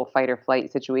actual fight or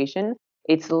flight situation,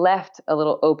 it's left a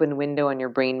little open window on your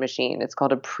brain machine. It's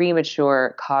called a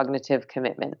premature cognitive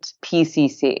commitment,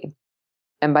 PCC.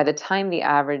 And by the time the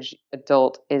average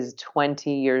adult is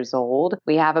 20 years old,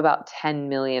 we have about 10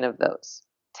 million of those.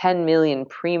 10 million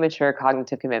premature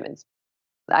cognitive commitments.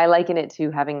 I liken it to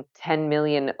having 10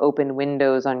 million open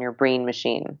windows on your brain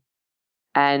machine.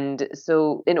 And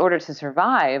so in order to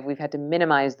survive, we've had to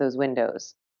minimize those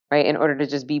windows, right? In order to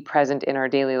just be present in our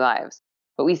daily lives.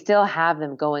 But we still have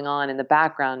them going on in the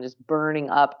background, just burning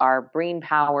up our brain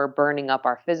power, burning up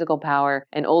our physical power,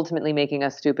 and ultimately making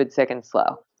us stupid, sick, and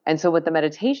slow. And so what the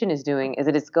meditation is doing is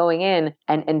that it's going in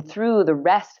and through the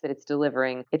rest that it's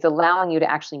delivering, it's allowing you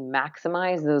to actually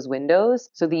maximize those windows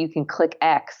so that you can click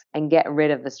X and get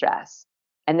rid of the stress.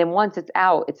 And then once it's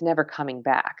out, it's never coming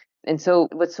back. And so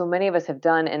what so many of us have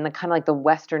done in the kind of like the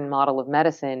Western model of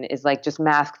medicine is like just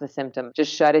mask the symptom,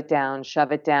 just shut it down,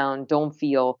 shove it down, don't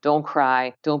feel, don't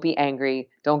cry, don't be angry,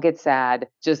 don't get sad,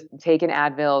 just take an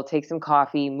Advil, take some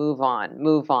coffee, move on,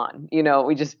 move on.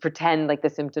 We just pretend like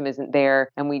the symptom isn't there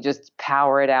and we just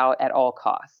power it out at all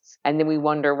costs. And then we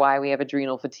wonder why we have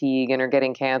adrenal fatigue and are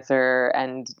getting cancer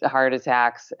and heart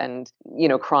attacks and,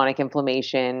 chronic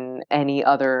inflammation, any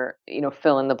other,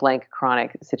 fill in the blank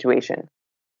chronic situation.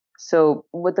 So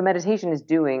what the meditation is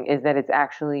doing is that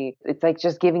it's like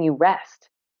just giving you rest.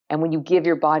 And when you give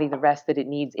your body the rest that it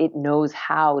needs, it knows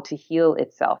how to heal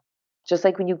itself. Just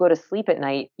like when you go to sleep at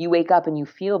night, you wake up and you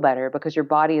feel better because your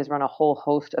body has run a whole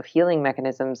host of healing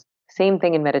mechanisms. Same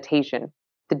thing in meditation.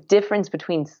 The difference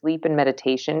between sleep and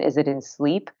meditation is that in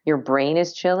sleep, your brain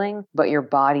is chilling, but your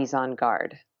body's on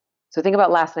guard. So think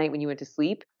about last night when you went to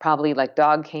sleep, probably like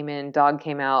dog came in, dog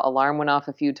came out, alarm went off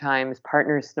a few times,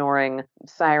 partner snoring,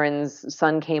 sirens,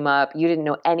 sun came up. You didn't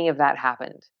know any of that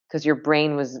happened because your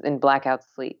brain was in blackout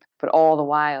sleep. But all the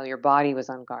while, your body was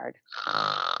on guard.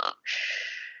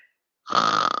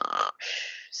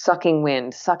 Sucking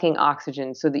wind, sucking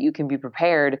oxygen so that you can be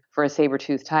prepared for a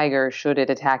saber-toothed tiger should it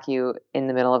attack you in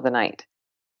the middle of the night.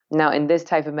 Now, in this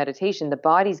type of meditation, the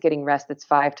body's getting rest that's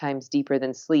 5 times deeper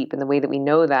than sleep. And the way that we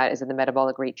know that is that the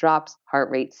metabolic rate drops, heart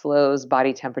rate slows,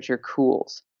 body temperature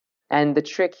cools. And the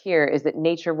trick here is that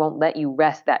nature won't let you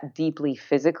rest that deeply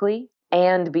physically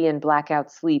and be in blackout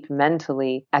sleep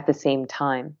mentally at the same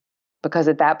time, because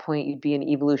at that point, you'd be an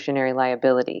evolutionary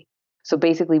liability. So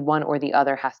basically, one or the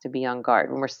other has to be on guard.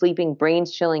 When we're sleeping,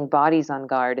 brain's chilling, body's on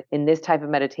guard. In this type of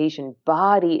meditation,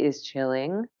 body is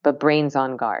chilling, but brain's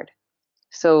on guard.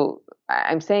 So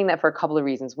I'm saying that for a couple of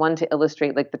reasons. One, to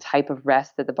illustrate like the type of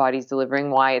rest that the body's delivering,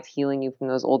 why it's healing you from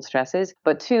those old stresses.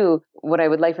 But two, what I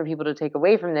would like for people to take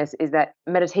away from this is that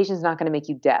meditation is not going to make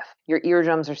you deaf. Your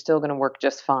eardrums are still going to work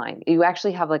just fine. You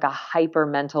actually have like a hyper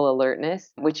mental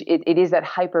alertness, which it is that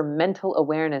hyper mental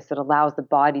awareness that allows the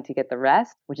body to get the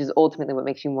rest, which is ultimately what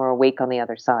makes you more awake on the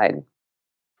other side.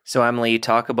 So, Emily, you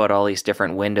talk about all these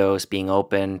different windows being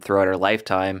open throughout our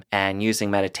lifetime and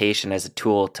using meditation as a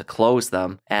tool to close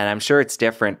them. And I'm sure it's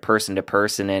different person to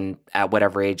person and at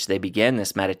whatever age they begin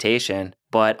this meditation.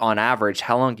 But on average,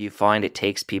 how long do you find it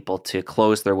takes people to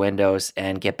close their windows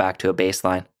and get back to a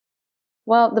baseline?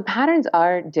 Well, the patterns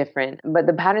are different, but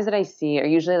the patterns that I see are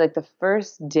usually like the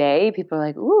first day, people are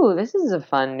like, ooh, this is a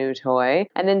fun new toy.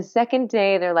 And then second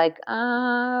day, they're like,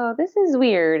 oh, this is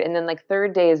weird. And then like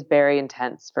third day is very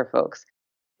intense for folks.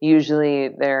 Usually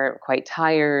they're quite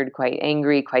tired, quite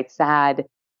angry, quite sad.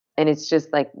 And it's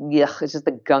just like, yuck, it's just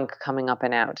the gunk coming up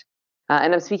and out.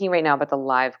 And I'm speaking right now about the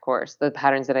live course, the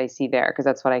patterns that I see there, because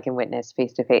that's what I can witness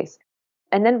face to face.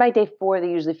 And then by day 4, they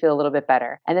usually feel a little bit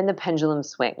better. And then the pendulum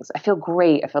swings. I feel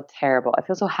great. I feel terrible. I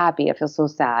feel so happy. I feel so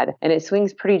sad. And it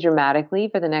swings pretty dramatically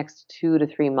for the next 2 to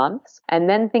 3 months. And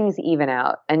then things even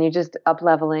out. And you're just up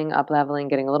leveling,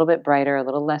 getting a little bit brighter, a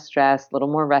little less stressed, a little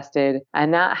more rested.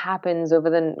 And that happens over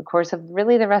the course of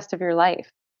really the rest of your life.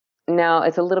 Now,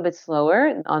 it's a little bit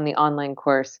slower on the online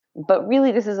course, but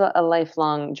really this is a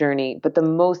lifelong journey. But the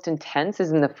most intense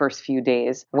is in the first few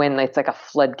days when it's like a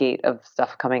floodgate of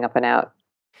stuff coming up and out.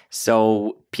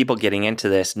 So people getting into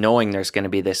this, knowing there's going to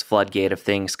be this floodgate of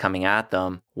things coming at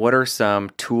them, what are some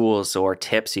tools or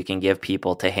tips you can give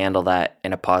people to handle that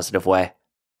in a positive way?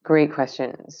 Great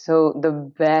question. So the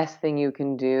best thing you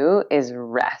can do is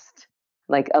rest.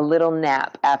 Like a little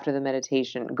nap after the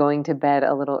meditation, going to bed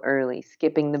a little early,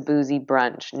 skipping the boozy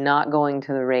brunch, not going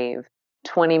to the rave,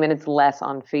 20 minutes less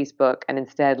on Facebook and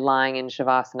instead lying in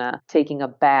Shavasana, taking a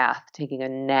bath, taking a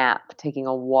nap, taking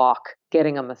a walk,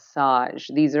 getting a massage.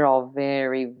 These are all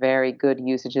very, very good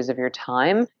usages of your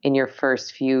time in your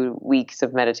first few weeks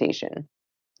of meditation.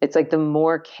 It's like the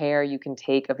more care you can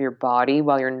take of your body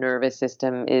while your nervous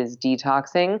system is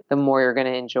detoxing, the more you're going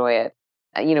to enjoy it.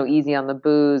 Easy on the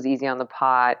booze, easy on the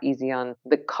pot, easy on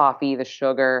the coffee, the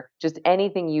sugar, just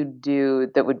anything you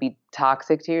do that would be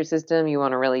toxic to your system, you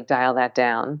want to really dial that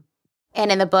down. And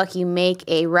in the book, you make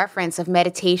a reference of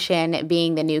meditation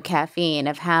being the new caffeine,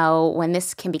 of how when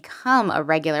this can become a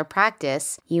regular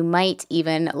practice, you might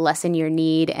even lessen your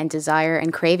need and desire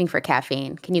and craving for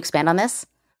caffeine. Can you expand on this?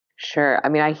 Sure. I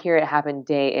mean, I hear it happen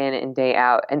day in and day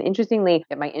out. And interestingly,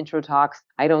 at my intro talks,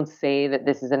 I don't say that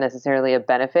this isn't necessarily a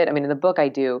benefit. I mean, in the book I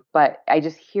do, but I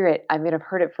just hear it. I mean, I've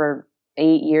heard it for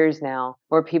 8 years now,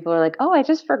 where people are like, oh, I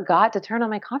just forgot to turn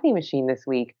on my coffee machine this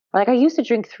week. Or like, I used to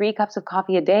drink 3 cups of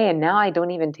coffee a day and now I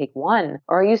don't even take one.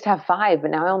 Or I used to have 5,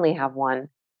 but now I only have one.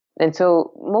 And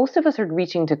so most of us are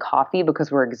reaching to coffee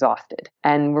because we're exhausted,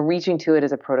 and we're reaching to it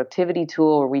as a productivity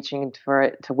tool. We're reaching for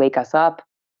it to wake us up.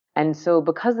 And so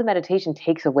because the meditation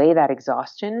takes away that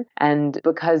exhaustion, and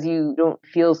because you don't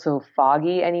feel so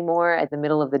foggy anymore at the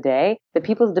middle of the day, that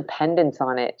people's dependence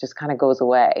on it just kind of goes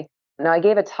away. Now, I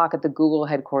gave a talk at the Google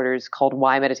headquarters called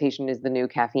Why Meditation is the New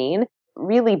Caffeine.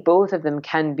 Really, both of them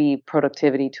can be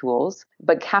productivity tools,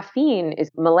 but caffeine is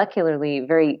molecularly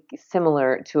very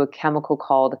similar to a chemical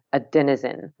called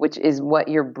adenosine, which is what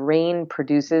your brain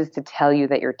produces to tell you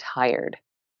that you're tired.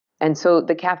 And so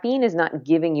the caffeine is not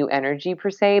giving you energy per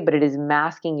se, but it is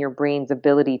masking your brain's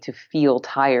ability to feel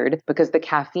tired, because the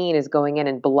caffeine is going in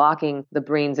and blocking the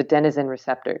brain's adenosine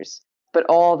receptors. But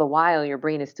all the while, your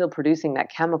brain is still producing that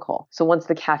chemical. So once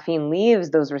the caffeine leaves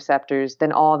those receptors,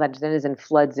 then all that adenosine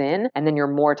floods in, and then you're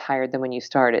more tired than when you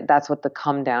started. That's what the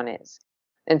come down is.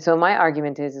 And so my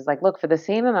argument is like, look, for the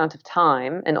same amount of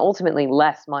time and ultimately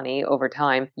less money over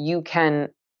time, you can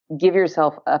give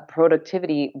yourself a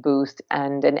productivity boost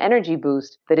and an energy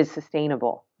boost that is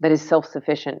sustainable, that is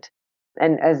self-sufficient.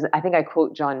 And as I think I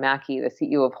quote John Mackey, the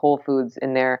CEO of Whole Foods,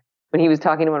 in there, when he was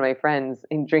talking to one of my friends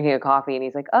and drinking a coffee, and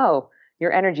he's like, oh,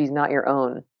 your energy is not your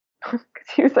own. Because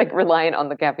he was like reliant on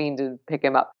the caffeine to pick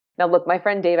him up. Now, look, my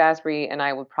friend Dave Asprey and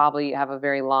I would probably have a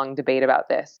very long debate about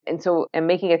this. And so I'm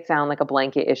making it sound like a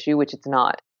blanket issue, which it's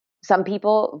not. Some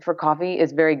people, for coffee,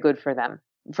 is very good for them.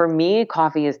 For me,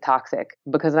 coffee is toxic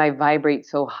because I vibrate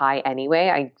so high anyway.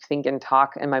 I think and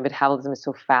talk, and my metabolism is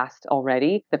so fast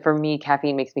already that for me,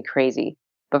 caffeine makes me crazy.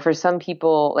 But for some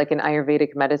people, like in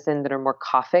Ayurvedic medicine, that are more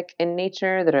kaphic in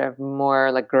nature, that are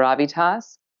more like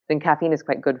gravitas, then caffeine is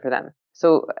quite good for them.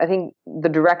 So I think the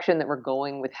direction that we're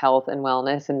going with health and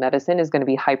wellness and medicine is going to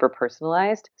be hyper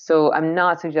personalized. So I'm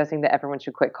not suggesting that everyone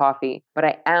should quit coffee, but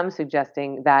I am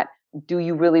suggesting that, do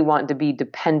you really want to be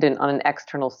dependent on an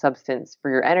external substance for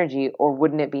your energy, or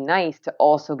wouldn't it be nice to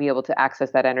also be able to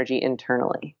access that energy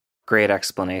internally? Great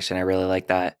explanation. I really like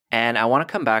that. And I want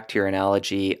to come back to your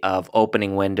analogy of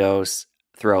opening windows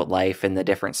throughout life and the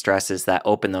different stresses that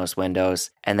open those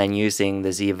windows, and then using the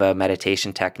Ziva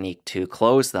meditation technique to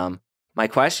close them. My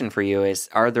question for you is,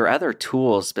 are there other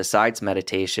tools besides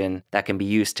meditation that can be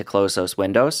used to close those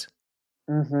windows?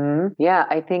 Yeah,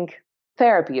 I think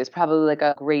therapy is probably like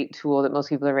a great tool that most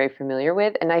people are very familiar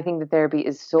with. And I think that therapy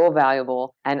is so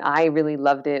valuable. And I really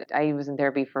loved it. I was in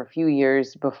therapy for a few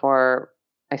years before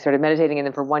I started meditating, and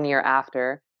then for 1 year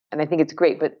after. And I think it's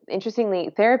great. But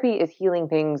interestingly, therapy is healing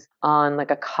things on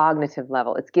like a cognitive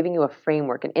level. It's giving you a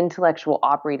framework, an intellectual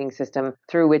operating system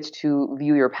through which to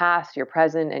view your past, your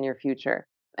present, and your future.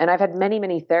 And I've had many,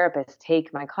 many therapists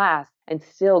take my class and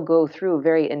still go through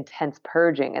very intense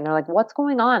purging. And they're like, what's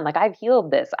going on? Like, I've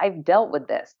healed this. I've dealt with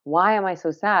this. Why am I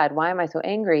so sad? Why am I so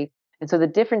angry? And so the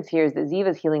difference here is that Ziva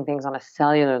is healing things on a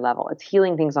cellular level. It's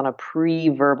healing things on a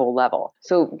pre-verbal level.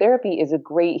 So therapy is a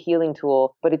great healing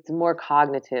tool, but it's more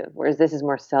cognitive, whereas this is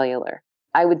more cellular.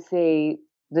 I would say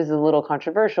this is a little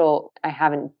controversial. I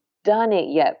haven't done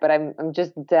it yet, but I'm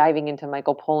just diving into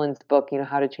Michael Pollan's book,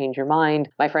 How to Change Your Mind.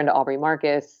 My friend Aubrey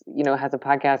Marcus, has a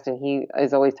podcast, and he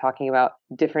is always talking about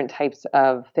different types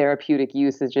of therapeutic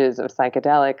usages of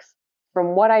psychedelics.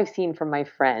 From what I've seen from my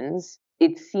friends,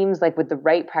 it seems like with the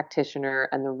right practitioner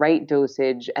and the right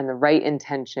dosage and the right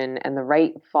intention and the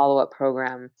right follow-up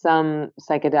program, some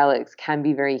psychedelics can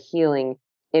be very healing.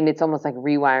 And it's almost like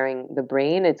rewiring the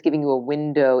brain. It's giving you a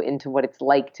window into what it's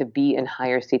like to be in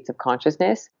higher states of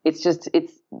consciousness. It's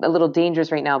a little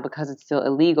dangerous right now because it's still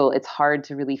illegal. It's hard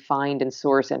to really find and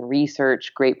source and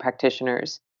research great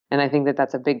practitioners. And I think that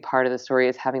that's a big part of the story,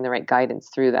 is having the right guidance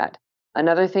through that.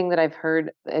 Another thing that I've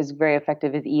heard is very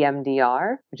effective is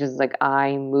EMDR, which is like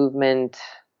eye movement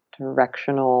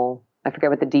directional. I forget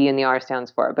what the D and the R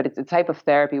stands for, but it's a type of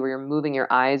therapy where you're moving your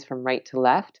eyes from right to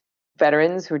left.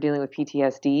 Veterans who are dealing with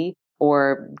PTSD,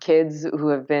 or kids who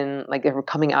have been like, they were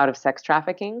coming out of sex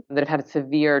trafficking, that have had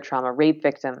severe trauma, rape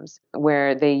victims,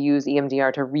 where they use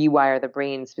EMDR to rewire the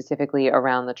brain specifically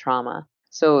around the trauma.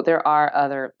 So there are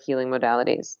other healing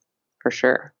modalities for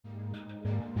sure.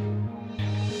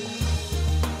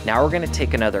 Now we're going to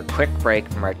take another quick break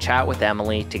from our chat with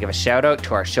Emily to give a shout out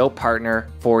to our show partner,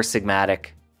 Four Sigmatic.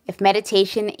 If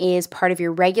meditation is part of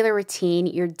your regular routine,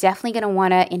 you're definitely going to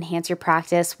want to enhance your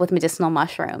practice with medicinal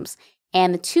mushrooms.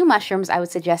 And the two mushrooms I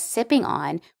would suggest sipping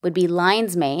on would be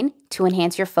lion's mane to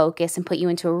enhance your focus and put you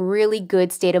into a really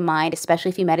good state of mind, especially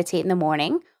if you meditate in the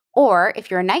morning. Or if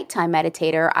you're a nighttime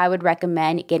meditator, I would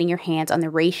recommend getting your hands on the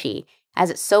reishi, as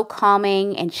it's so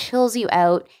calming and chills you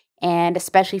out, and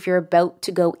especially if you're about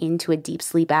to go into a deep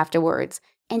sleep afterwards.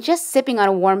 And just sipping on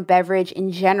a warm beverage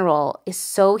in general is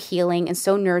so healing and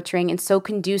so nurturing and so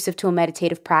conducive to a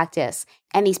meditative practice.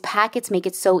 And these packets make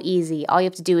it so easy. All you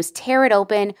have to do is tear it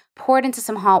open, pour it into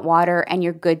some hot water, and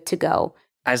you're good to go.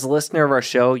 As a listener of our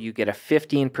show, you get a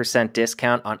 15%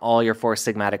 discount on all your Four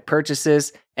Sigmatic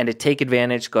purchases. And to take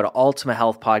advantage, go to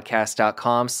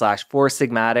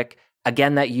ultimatehealthpodcast.com/4sigmatic.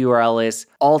 Again, that URL is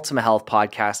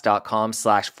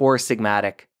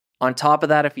ultimatehealthpodcast.com/4sigmatic. On top of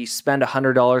that, if you spend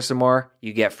 $100 or more,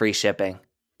 you get free shipping.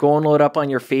 Go and load up on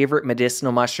your favorite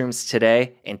medicinal mushrooms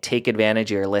today and take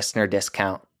advantage of your listener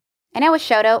discount. And now a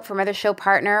shout out from other show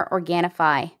partner,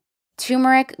 Organifi.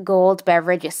 Turmeric Gold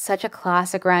beverage is such a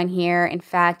classic around here. In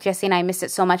fact, Jesse and I missed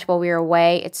it so much while we were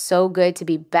away. It's so good to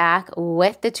be back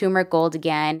with the Turmeric Gold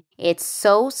again. It's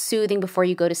so soothing before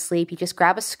you go to sleep. You just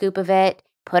grab a scoop of it,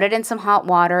 put it in some hot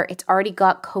water. It's already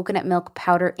got coconut milk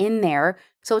powder in there.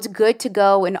 So it's good to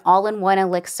go, an all-in-one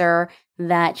elixir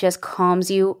that just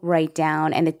calms you right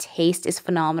down, and the taste is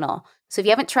phenomenal. So if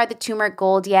you haven't tried the Turmeric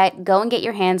Gold yet, go and get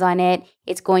your hands on it.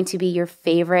 It's going to be your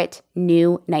favorite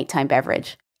new nighttime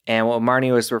beverage. And what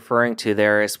Marni was referring to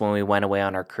there is when we went away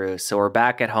on our cruise. So we're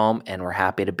back at home and we're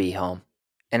happy to be home.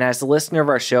 And as a listener of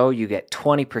our show, you get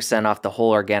 20% off the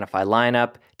whole Organifi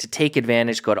lineup. To take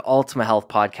advantage, go to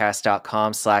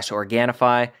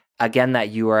ultimatehealthpodcast.com/Organifi. Again,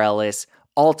 that URL is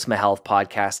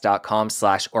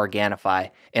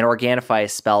ultimatehealthpodcast.com/Organifi. And Organifi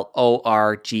is spelled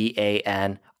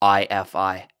ORGANIFI.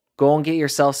 Go and get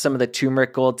yourself some of the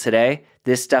Turmeric Gold today.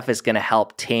 This stuff is going to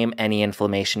help tame any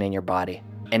inflammation in your body.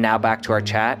 And now back to our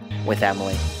chat with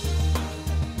Emily.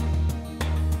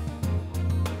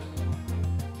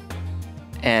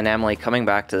 And Emily, coming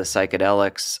back to the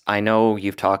psychedelics, I know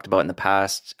you've talked about in the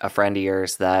past a friend of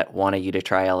yours that wanted you to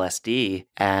try LSD,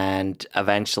 and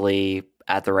eventually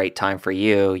at the right time for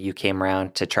you, you came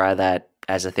around to try that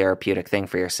as a therapeutic thing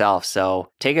for yourself. So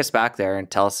take us back there and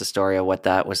tell us the story of what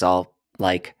that was all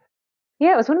like.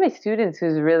 Yeah, it was one of my students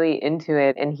who's really into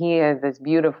it, and he has this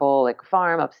beautiful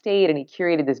farm upstate, and he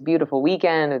curated this beautiful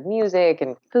weekend with music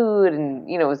and food, and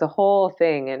it was a whole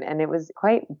thing, and it was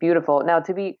quite beautiful. Now,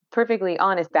 to be perfectly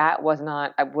honest, that was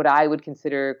not what I would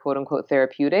consider quote unquote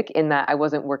therapeutic, in that I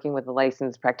wasn't working with a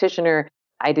licensed practitioner.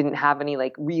 I didn't have any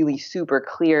really super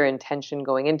clear intention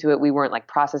going into it. We weren't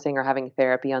processing or having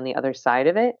therapy on the other side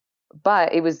of it,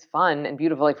 but it was fun and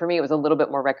beautiful. For me, it was a little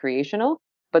bit more recreational.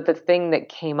 But the thing that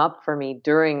came up for me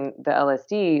during the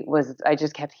LSD was I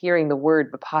just kept hearing the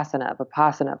word Vipassana,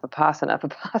 Vipassana, Vipassana,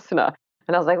 Vipassana.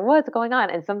 And I was like, what's going on?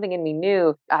 And something in me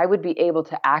knew I would be able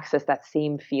to access that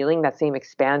same feeling, that same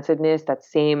expansiveness, that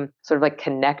same sort of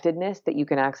connectedness that you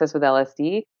can access with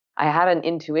LSD. I had an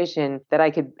intuition that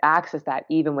I could access that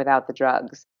even without the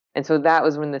drugs. And so that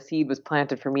was when the seed was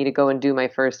planted for me to go and do my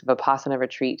first Vipassana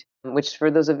retreat, which for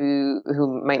those of you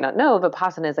who might not know,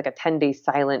 Vipassana is a 10-day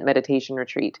silent meditation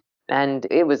retreat. And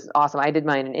it was awesome. I did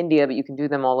mine in India, but you can do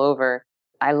them all over.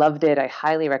 I loved it. I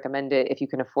highly recommend it if you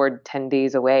can afford 10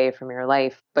 days away from your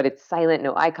life. But it's silent,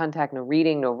 no eye contact, no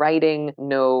reading, no writing,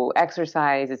 no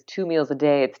exercise. It's 2 meals a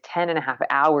day. It's 10.5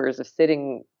 hours of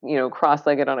sitting,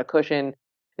 cross-legged on a cushion.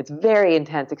 It's very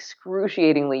intense,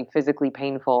 excruciatingly physically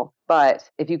painful. But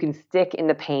if you can stick in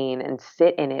the pain and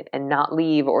sit in it and not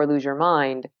leave or lose your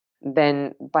mind,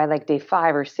 then by day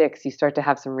 5 or 6, you start to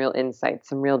have some real insights,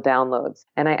 some real downloads.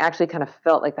 And I actually kind of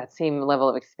felt that same level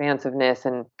of expansiveness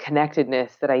and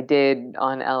connectedness that I did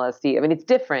on LSD. I mean, it's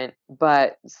different,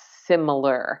 but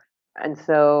similar. And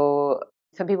so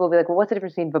some people will be like, well, what's the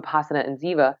difference between Vipassana and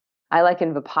Ziva? I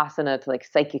liken Vipassana to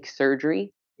psychic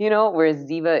surgery. Whereas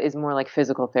Ziva is more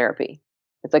physical therapy.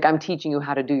 It's I'm teaching you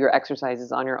how to do your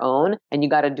exercises on your own, and you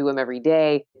got to do them every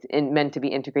day. It's meant to be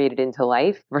integrated into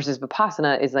life, versus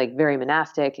Vipassana is very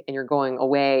monastic, and you're going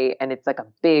away, and it's a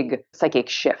big psychic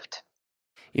shift.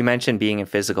 You mentioned being in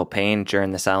physical pain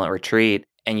during the silent retreat,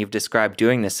 and you've described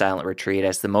doing the silent retreat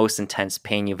as the most intense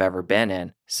pain you've ever been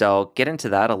in. So get into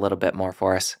that a little bit more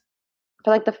for us.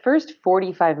 For the first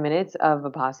 45 minutes of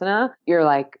Vipassana,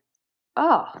 you're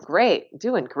oh, great,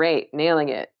 doing great, nailing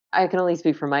it. I can only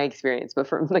speak from my experience, but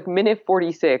from like minute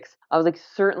 46, I was like,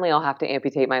 certainly I'll have to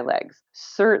amputate my legs.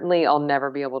 Certainly I'll never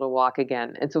be able to walk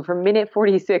again. And so from minute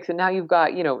 46, and now you've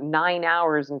got, 9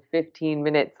 hours and 15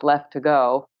 minutes left to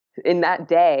go in that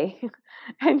day.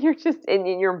 And you're just, and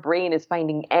your brain is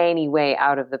finding any way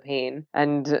out of the pain.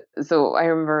 And so I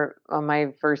remember on my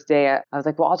first day, I was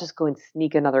like, well, I'll just go and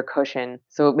sneak another cushion.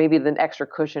 So maybe the extra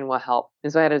cushion will help.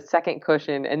 And so I had a second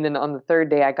cushion. And then on the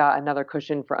third day, I got another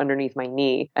cushion for underneath my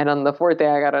knee. And on the fourth day,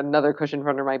 I got another cushion for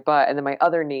under my butt and then my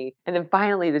other knee. And then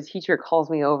finally, the teacher calls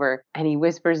me over and he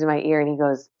whispers in my ear and he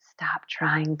goes, stop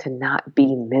trying to not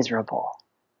be miserable.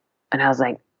 And I was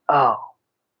like, oh,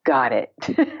 got it.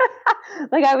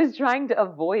 Like I was trying to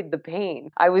avoid the pain.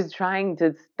 I was trying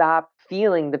to stop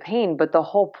feeling the pain. But the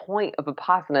whole point of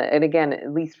Vipassana, and again,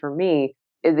 at least for me,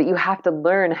 is that you have to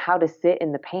learn how to sit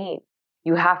in the pain.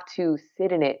 You have to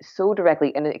sit in it so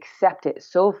directly and accept it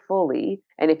so fully.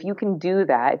 And if you can do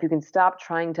that, if you can stop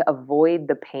trying to avoid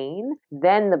the pain,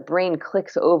 then the brain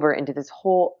clicks over into this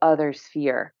whole other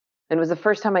sphere. And it was the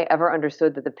first time I ever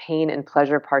understood that the pain and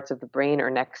pleasure parts of the brain are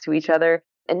next to each other.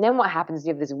 And then what happens is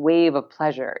you have this wave of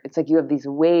pleasure. It's like you have this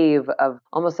wave of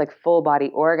almost like full body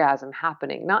orgasm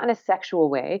happening, not in a sexual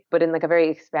way, but in like a very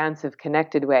expansive,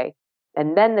 connected way.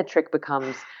 And then the trick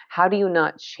becomes, how do you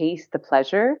not chase the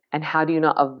pleasure and how do you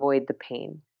not avoid the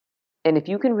pain? And if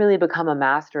you can really become a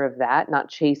master of that, not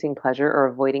chasing pleasure or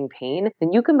avoiding pain,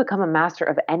 then you can become a master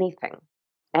of anything.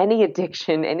 Any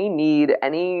addiction, any need,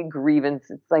 any grievance.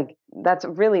 It's like that's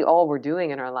really all we're doing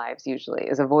in our lives usually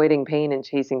is avoiding pain and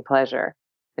chasing pleasure.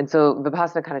 And so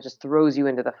Vipassana kind of just throws you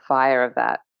into the fire of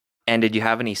that. And did you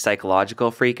have any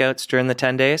psychological freakouts during the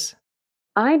 10 days?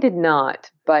 I did not,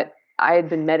 but I had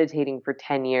been meditating for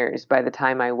 10 years by the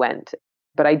time I went.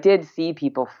 But I did see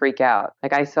people freak out.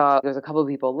 Like I saw there was a couple of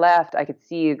people left. I could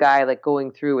see a guy like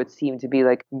going through what seemed to be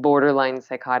like borderline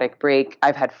psychotic break.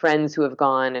 I've had friends who have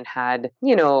gone and had,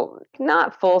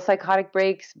 not full psychotic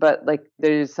breaks, but like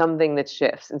there's something that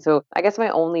shifts. And so I guess my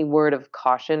only word of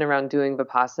caution around doing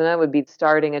Vipassana would be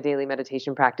starting a daily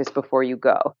meditation practice before you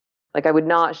go. Like I would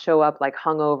not show up like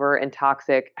hungover and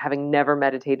toxic, having never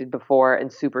meditated before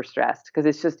and super stressed.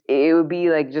 Because it would be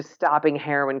like just stopping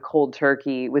heroin cold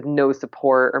turkey with no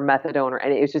support or methadone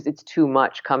and it's too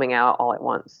much coming out all at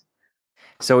once.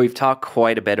 So we've talked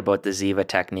quite a bit about the Ziva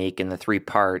technique and the 3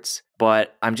 parts,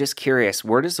 but I'm just curious,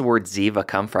 where does the word Ziva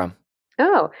come from?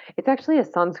 Oh, it's actually a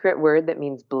Sanskrit word that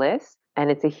means bliss. And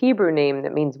it's a Hebrew name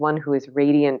that means one who is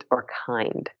radiant or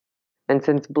kind. And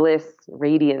since bliss,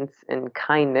 radiance, and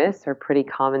kindness are pretty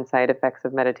common side effects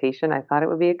of meditation, I thought it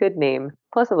would be a good name.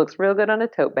 Plus, it looks real good on a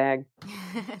tote bag.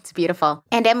 It's beautiful.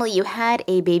 And Emily, you had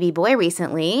a baby boy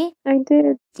recently. I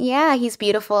did. Yeah, he's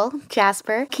beautiful.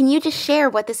 Jasper, can you just share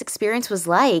what this experience was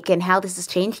like and how this has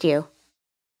changed you?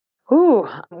 Ooh,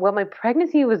 well, my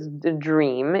pregnancy was a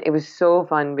dream. It was so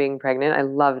fun being pregnant. I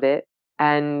loved it.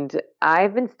 And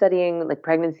I've been studying like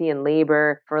pregnancy and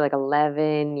labor for like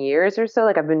 11 years or so.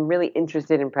 Like I've been really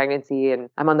interested in pregnancy and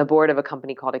I'm on the board of a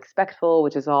company called Expectful,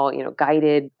 which is all,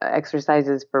 guided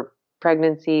exercises for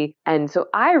pregnancy. And so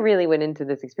I really went into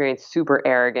this experience super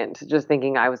arrogant, just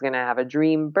thinking I was going to have a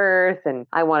dream birth and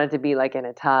I wanted to be like in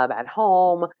a tub at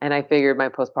home. And I figured my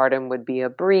postpartum would be a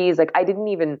breeze. Like I didn't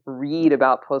even read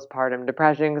about postpartum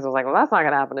depression because I was like, well, that's not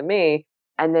going to happen to me.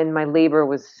 And then my labor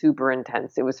was super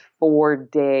intense. It was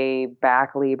 4-day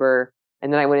back labor.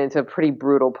 And then I went into a pretty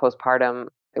brutal postpartum.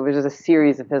 It was just a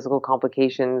series of physical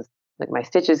complications. Like my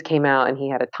stitches came out and he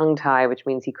had a tongue tie, which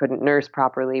means he couldn't nurse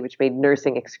properly, which made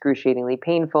nursing excruciatingly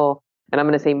painful. And I'm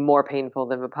going to say more painful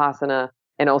than Vipassana.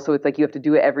 And also it's like you have to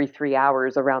do it every 3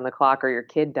 hours around the clock or your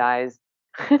kid dies.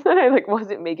 And I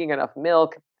wasn't making enough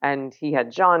milk and he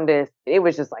had jaundice. It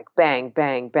was just like bang,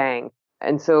 bang, bang.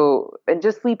 And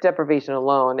just sleep deprivation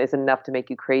alone is enough to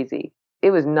make you crazy. It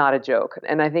was not a joke.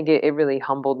 And I think it really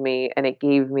humbled me and it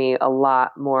gave me a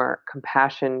lot more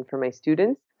compassion for my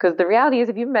students. Because the reality is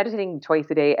if you're meditating twice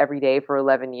a day, every day for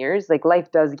 11 years, like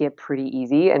life does get pretty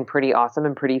easy and pretty awesome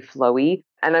and pretty flowy.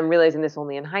 And I'm realizing this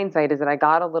only in hindsight is that I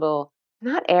got a little,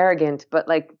 not arrogant, but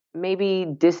like maybe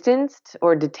distanced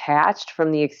or detached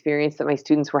from the experience that my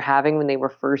students were having when they were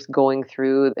first going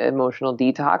through the emotional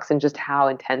detox and just how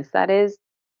intense that is.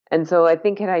 And so I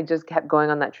think had I just kept going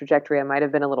on that trajectory, I might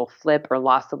have been a little flip or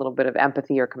lost a little bit of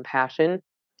empathy or compassion.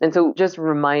 And so just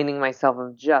reminding myself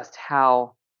of just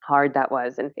how hard that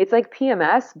was. And it's like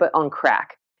PMS, but on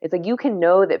crack. It's like you can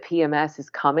know that PMS is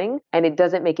coming and it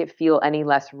doesn't make it feel any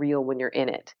less real when you're in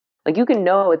it. Like you can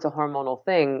know it's a hormonal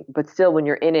thing, but still when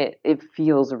you're in it, it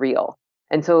feels real.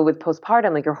 And so with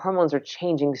postpartum, like your hormones are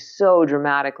changing so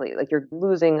dramatically. Like you're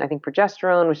losing, I think,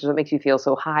 progesterone, which is what makes you feel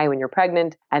so high when you're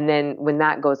pregnant. And then when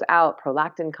that goes out,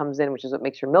 prolactin comes in, which is what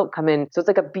makes your milk come in. So it's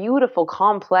like a beautiful,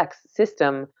 complex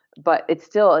system, but it's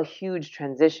still a huge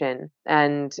transition.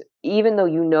 And even though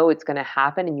you know it's going to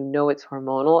happen and you know it's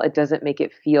hormonal, it doesn't make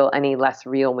it feel any less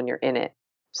real when you're in it.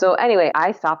 So anyway,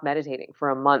 I stopped meditating for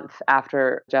a month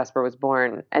after Jasper was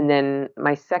born. And then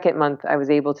my second month, I was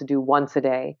able to do once a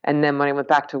day. And then when I went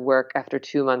back to work after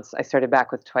 2 months, I started back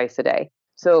with twice a day.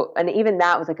 So, and even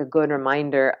that was like a good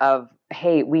reminder of,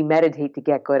 hey, we meditate to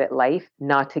get good at life,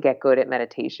 not to get good at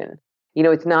meditation.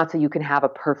 It's not so you can have a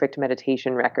perfect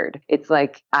meditation record. It's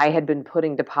like I had been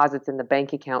putting deposits in the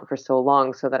bank account for so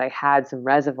long so that I had some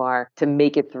reservoir to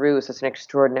make it through. So it's an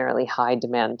extraordinarily high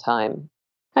demand time.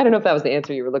 I don't know if that was the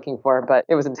answer you were looking for, but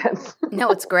it was intense.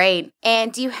 No, it's great.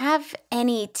 And do you have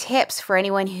any tips for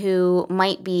anyone who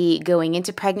might be going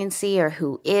into pregnancy or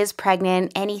who is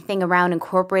pregnant, anything around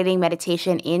incorporating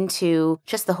meditation into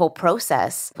just the whole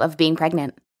process of being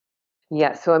pregnant?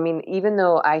 Yeah. So, I mean, even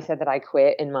though I said that I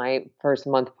quit in my first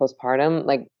month postpartum,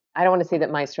 like, I don't want to say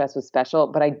that my stress was special,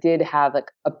 but I did have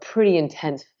like a pretty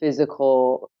intense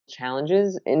physical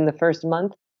challenges in the first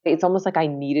month. It's almost like I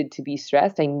needed to be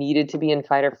stressed. I needed to be in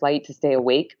fight or flight to stay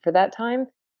awake for that time.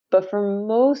 But for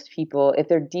most people, if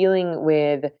they're dealing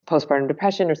with postpartum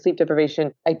depression or sleep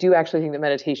deprivation, I do actually think that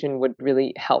meditation would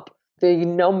really help. The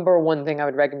number one thing I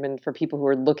would recommend for people who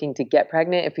are looking to get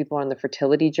pregnant, if people are on the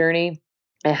fertility journey,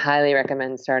 I highly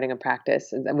recommend starting a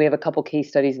practice. And we have a couple case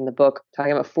studies in the book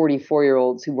talking about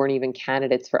 44-year-olds who weren't even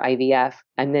candidates for IVF.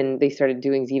 And then they started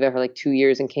doing Ziva for like 2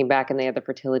 years and came back and they had the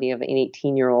fertility of an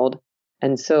 18-year-old.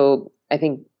 And so I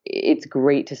think it's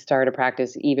great to start a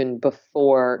practice even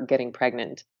before getting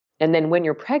pregnant. And then when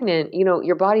you're pregnant,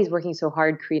 your body's working so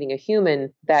hard creating a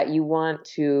human that you want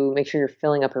to make sure you're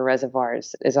filling up your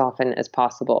reservoirs as often as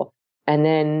possible. And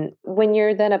then when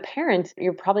you're then a parent,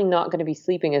 you're probably not going to be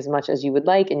sleeping as much as you would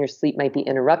like, and your sleep might be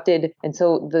interrupted. And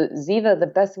so the Ziva, the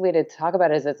best way to talk about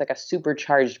it is it's like a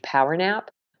supercharged power nap,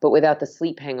 but without the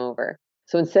sleep hangover.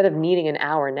 So instead of needing an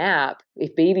hour nap,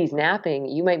 if baby's napping,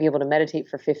 you might be able to meditate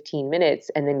for 15 minutes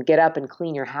and then get up and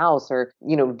clean your house or,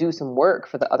 do some work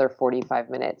for the other 45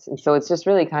 minutes. And so it's just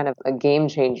really kind of a game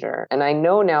changer. And I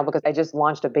know now because I just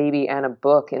launched a baby and a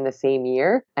book in the same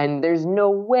year, and there's no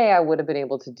way I would have been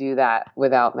able to do that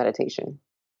without meditation.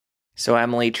 So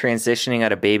Emily, transitioning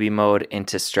out of baby mode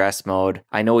into stress mode,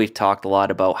 I know we've talked a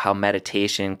lot about how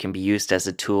meditation can be used as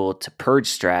a tool to purge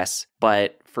stress,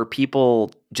 but for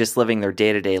people just living their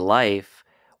day-to-day life,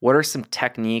 what are some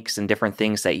techniques and different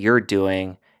things that you're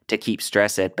doing to keep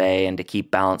stress at bay and to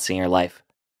keep balancing your life?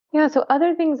 Yeah, so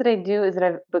other things that I do is that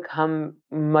I've become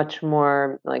much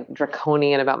more like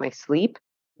draconian about my sleep.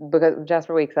 Because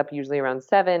Jasper wakes up usually around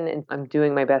 7 and I'm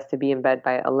doing my best to be in bed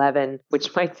by 11,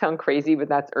 which might sound crazy, but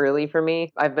that's early for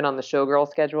me. I've been on the showgirl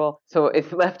schedule. So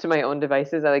if left to my own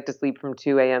devices, I like to sleep from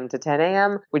 2 a.m. to 10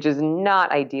 a.m., which is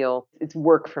not ideal. It's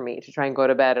work for me to try and go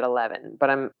to bed at 11, but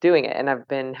I'm doing it and I've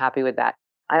been happy with that.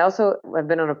 I've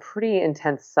been on a pretty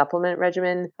intense supplement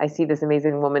regimen. I see this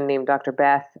amazing woman named Dr.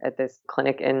 Beth at this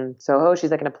clinic in Soho.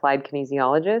 She's like an applied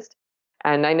kinesiologist.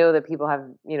 And I know that people have,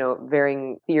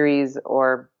 varying theories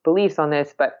or beliefs on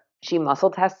this, but she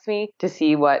muscle tests me to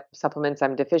see what supplements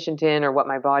I'm deficient in or what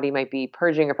my body might be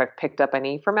purging, or if I've picked up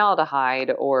any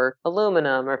formaldehyde or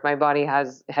aluminum, or if my body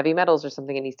has heavy metals or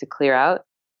something it needs to clear out.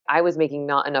 I was making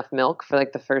not enough milk for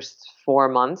like the first 4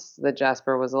 months that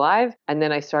Jasper was alive. And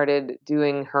then I started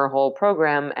doing her whole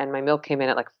program and my milk came in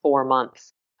at like 4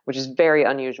 months, which is very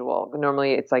unusual.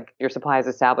 Normally it's like your supply is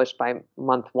established by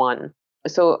month 1.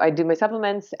 So I do my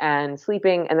supplements and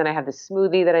sleeping, and then I have this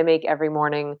smoothie that I make every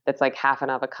morning that's like half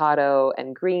an avocado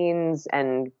and greens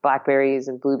and blackberries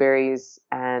and blueberries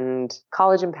and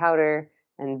collagen powder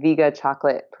and Vega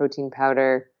chocolate protein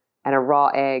powder and a raw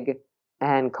egg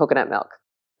and coconut milk.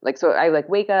 So I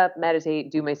wake up, meditate,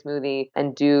 do my smoothie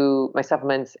and do my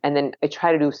supplements. And then I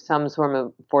try to do some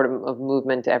form of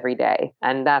movement every day.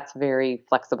 And that's very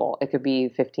flexible. It could be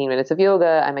 15 minutes of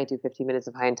yoga. I might do 15 minutes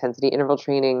of high intensity interval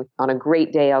training. On a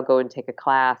great day, I'll go and take a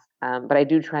class. But I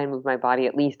do try and move my body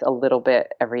at least a little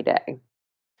bit every day.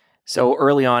 So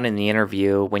early on in the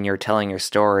interview, when you're telling your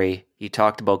story, you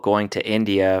talked about going to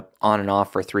India on and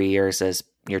off for 3 years as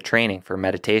your training for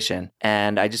meditation.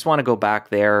 And I just want to go back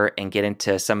there and get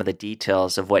into some of the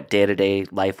details of what day-to-day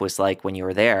life was like when you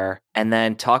were there. And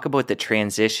then talk about the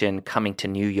transition coming to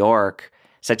New York,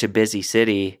 such a busy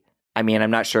city. I mean, I'm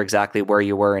not sure exactly where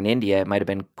you were in India. It might have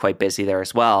been quite busy there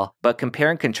as well. But compare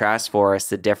and contrast for us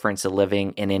the difference of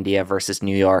living in India versus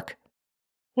New York.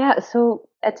 Yeah, so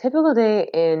a typical day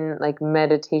in like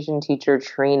meditation teacher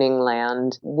training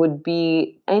land would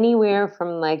be anywhere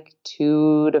from like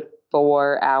 2 to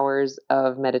 4 hours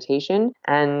of meditation.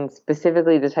 And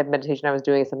specifically, the type of meditation I was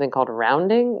doing is something called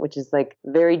rounding, which is like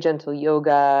very gentle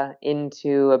yoga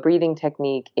into a breathing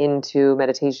technique, into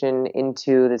meditation,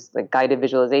 into this like guided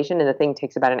visualization. And the thing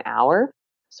takes about an hour.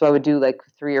 So I would do like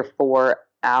 3 or 4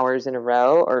 hours in a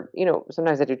row, or,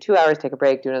 sometimes I do 2 hours, take a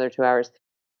break, do another 2 hours.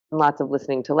 Lots of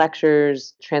listening to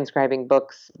lectures, transcribing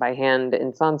books by hand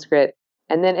in Sanskrit.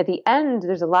 And then at the end,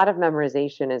 there's a lot of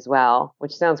memorization as well,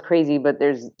 which sounds crazy, but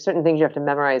there's certain things you have to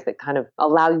memorize that kind of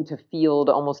allow you to field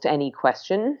almost any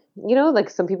question. Like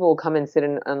some people will come and sit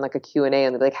in on like a Q&A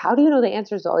and they'll be like, how do you know the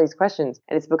answers to all these questions?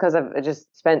 And it's because I've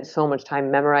just spent so much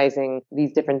time memorizing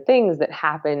these different things that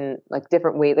happen like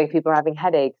different ways. Like people are having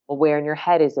headaches. Well, where in your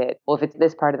head is it? Well, if it's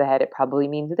this part of the head, it probably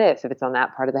means this. If it's on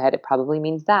that part of the head, it probably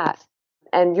means that.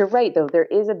 And you're right, though, there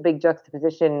is a big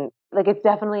juxtaposition. Like, it's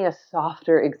definitely a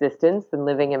softer existence than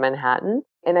living in Manhattan.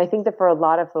 And I think that for a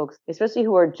lot of folks, especially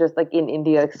who are just like in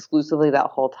India exclusively that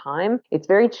whole time, it's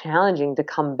very challenging to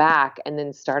come back and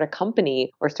then start a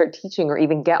company or start teaching or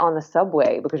even get on the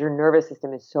subway because your nervous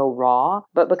system is so raw.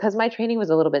 But because my training was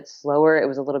a little bit slower, it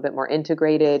was a little bit more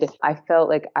integrated, I felt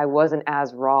like I wasn't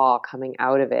as raw coming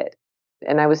out of it.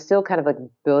 And I was still kind of like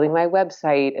building my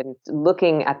website and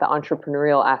looking at the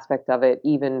entrepreneurial aspect of it,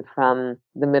 even from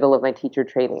the middle of my teacher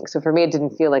training. So for me, it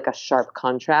didn't feel like a sharp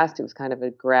contrast. It was kind of a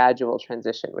gradual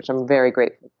transition, which I'm very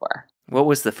grateful for. What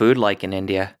was the food like in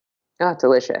India? Oh,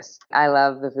 delicious. I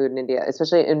love the food in India,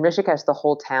 especially in Rishikesh. The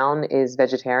whole town is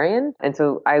vegetarian. And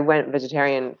so I went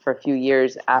vegetarian for a few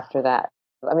years after that.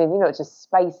 I mean, it's just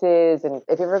spices. And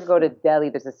if you ever go to Delhi,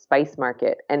 there's a spice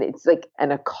market and it's like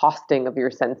an accosting of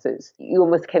your senses. You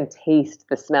almost can taste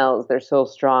the smells. They're so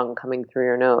strong coming through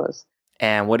your nose.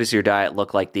 And what does your diet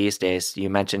look like these days? You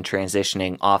mentioned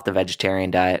transitioning off the vegetarian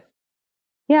diet.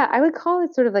 Yeah, I would call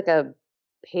it sort of like a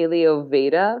paleo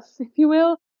Veda, if you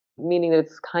will, meaning that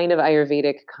it's kind of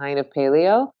Ayurvedic, kind of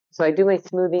paleo. So I do my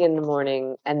smoothie in the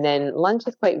morning, and then lunch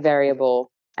is quite variable.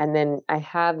 And then I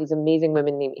have these amazing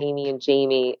women named Amy and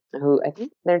Jamie, who I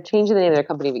think they're changing the name of their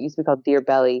company, but it used to be called Dear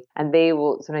Belly. And they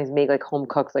will sometimes make like home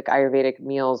cooked, like Ayurvedic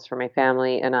meals for my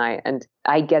family and I. And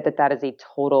I get that that is a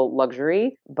total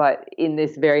luxury, but in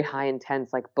this very high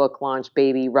intense, like book launch,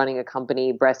 baby, running a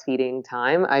company, breastfeeding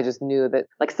time, I just knew that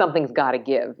like something's got to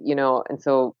give. And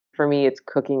so for me, it's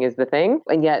cooking is the thing.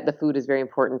 And yet the food is very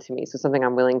important to me. So something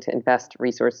I'm willing to invest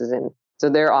resources in. So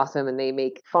they're awesome and they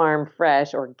make farm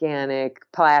fresh, organic,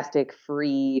 plastic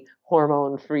free,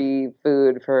 hormone free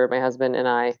food for my husband and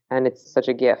I. And it's such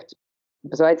a gift.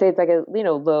 So I'd say it's like a,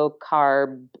 low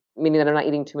carb, meaning that I'm not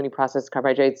eating too many processed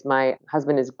carbohydrates. My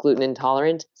husband is gluten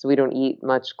intolerant, so we don't eat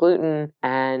much gluten.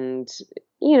 And,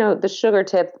 the sugar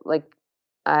tip, like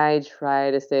I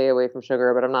try to stay away from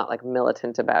sugar, but I'm not like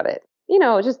militant about it.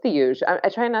 Just the usual. I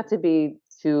try not to be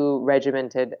too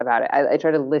regimented about it. I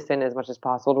try to listen as much as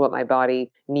possible to what my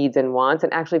body needs and wants.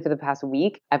 And actually, for the past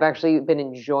week, I've actually been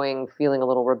enjoying feeling a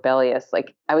little rebellious.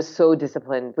 Like I was so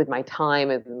disciplined with my time,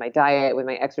 with my diet, with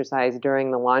my exercise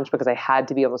during the launch because I had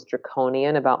to be almost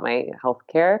draconian about my health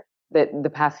care. That the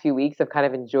past few weeks, I've kind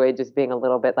of enjoyed just being a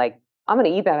little bit like, I'm going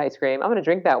to eat that ice cream. I'm going to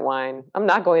drink that wine. I'm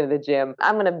not going to the gym.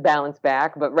 I'm going to balance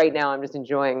back. But right now, I'm just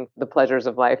enjoying the pleasures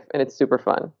of life, and it's super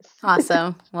fun.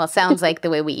 Awesome. Well, it sounds like the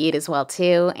way we eat as well,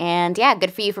 too. And yeah,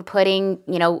 good for you for putting,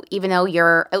 even though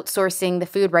you're outsourcing the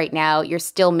food right now, you're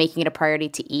still making it a priority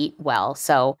to eat well.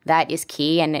 So that is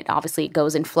key. And it obviously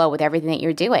goes in flow with everything that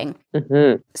you're doing.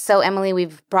 Mm-hmm. So, Emily,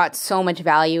 we've brought so much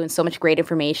value and so much great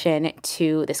information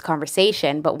to this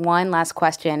conversation. But one last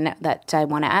question that I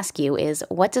want to ask you is,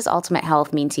 what does ultimate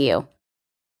health mean to you?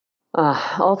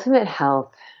 Ultimate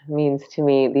health means to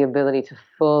me the ability to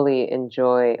fully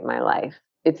enjoy my life.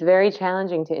 It's very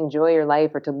challenging to enjoy your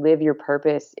life or to live your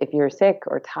purpose if you're sick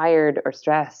or tired or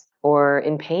stressed or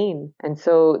in pain. And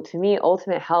so to me,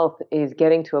 ultimate health is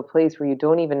getting to a place where you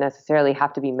don't even necessarily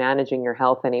have to be managing your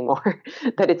health anymore,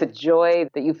 that it's a joy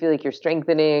that you feel like you're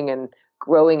strengthening and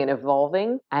growing and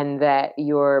evolving, and that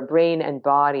your brain and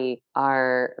body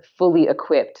are fully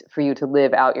equipped for you to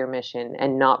live out your mission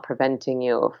and not preventing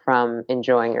you from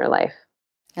enjoying your life.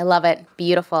 I love it.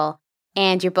 Beautiful.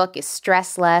 And your book is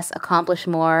Stress Less, Accomplish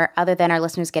More. Other than our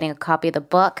listeners getting a copy of the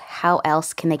book, how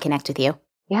else can they connect with you?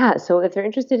 Yeah, so if they're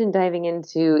interested in diving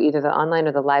into either the online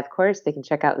or the live course, they can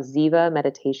check out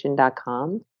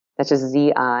zivameditation.com. That's just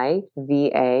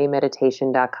ZIVA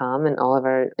meditation.com, and all of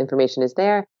our information is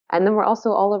there. And then we're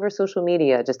also all over social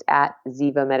media, just at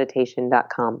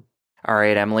zivameditation.com. All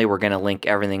right, Emily, we're going to link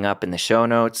everything up in the show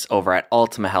notes over at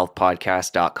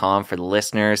ultimatehealthpodcast.com for the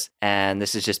listeners. And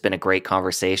this has just been a great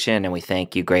conversation, and we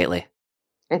thank you greatly.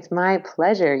 It's my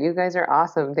pleasure. You guys are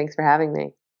awesome. Thanks for having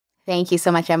me. Thank you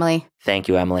so much, Emily. Thank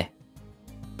you, Emily.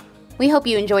 We hope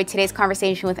you enjoyed today's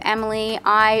conversation with Emily.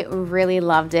 I really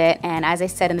loved it. And as I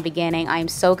said in the beginning, I am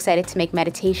so excited to make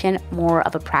meditation more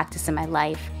of a practice in my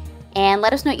life. And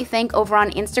let us know what you think over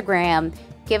on Instagram.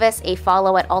 Give us a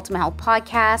follow at Ultimate Health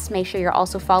Podcast. Make sure you're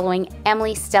also following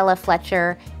Emily Stella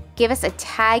Fletcher. Give us a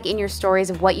tag in your stories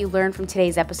of what you learned from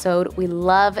today's episode. We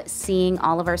love seeing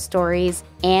all of our stories,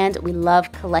 and we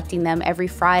love collecting them every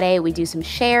Friday. We do some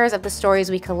shares of the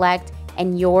stories we collect,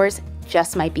 and yours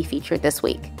just might be featured this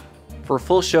week. For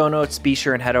full show notes, be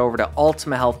sure and head over to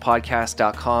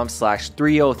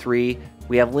ultimatehealthpodcast.com/303.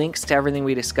 We have links to everything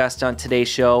we discussed on today's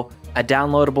show, a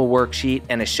downloadable worksheet,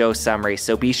 and a show summary,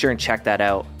 so be sure and check that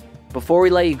out. Before we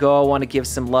let you go, I want to give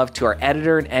some love to our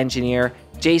editor and engineer,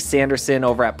 Jace Sanderson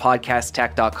over at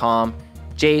podcasttech.com.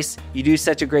 Jace, you do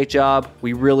such a great job.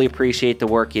 We really appreciate the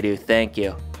work you do. Thank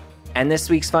you. And this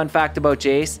week's fun fact about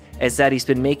Jace is that he's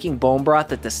been making bone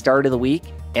broth at the start of the week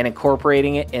and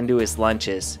incorporating it into his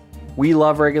lunches. We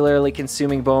love regularly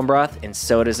consuming bone broth, and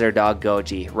so does their dog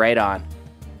Goji. Right on.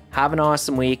 Have an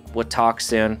awesome week. We'll talk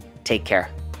soon. Take care.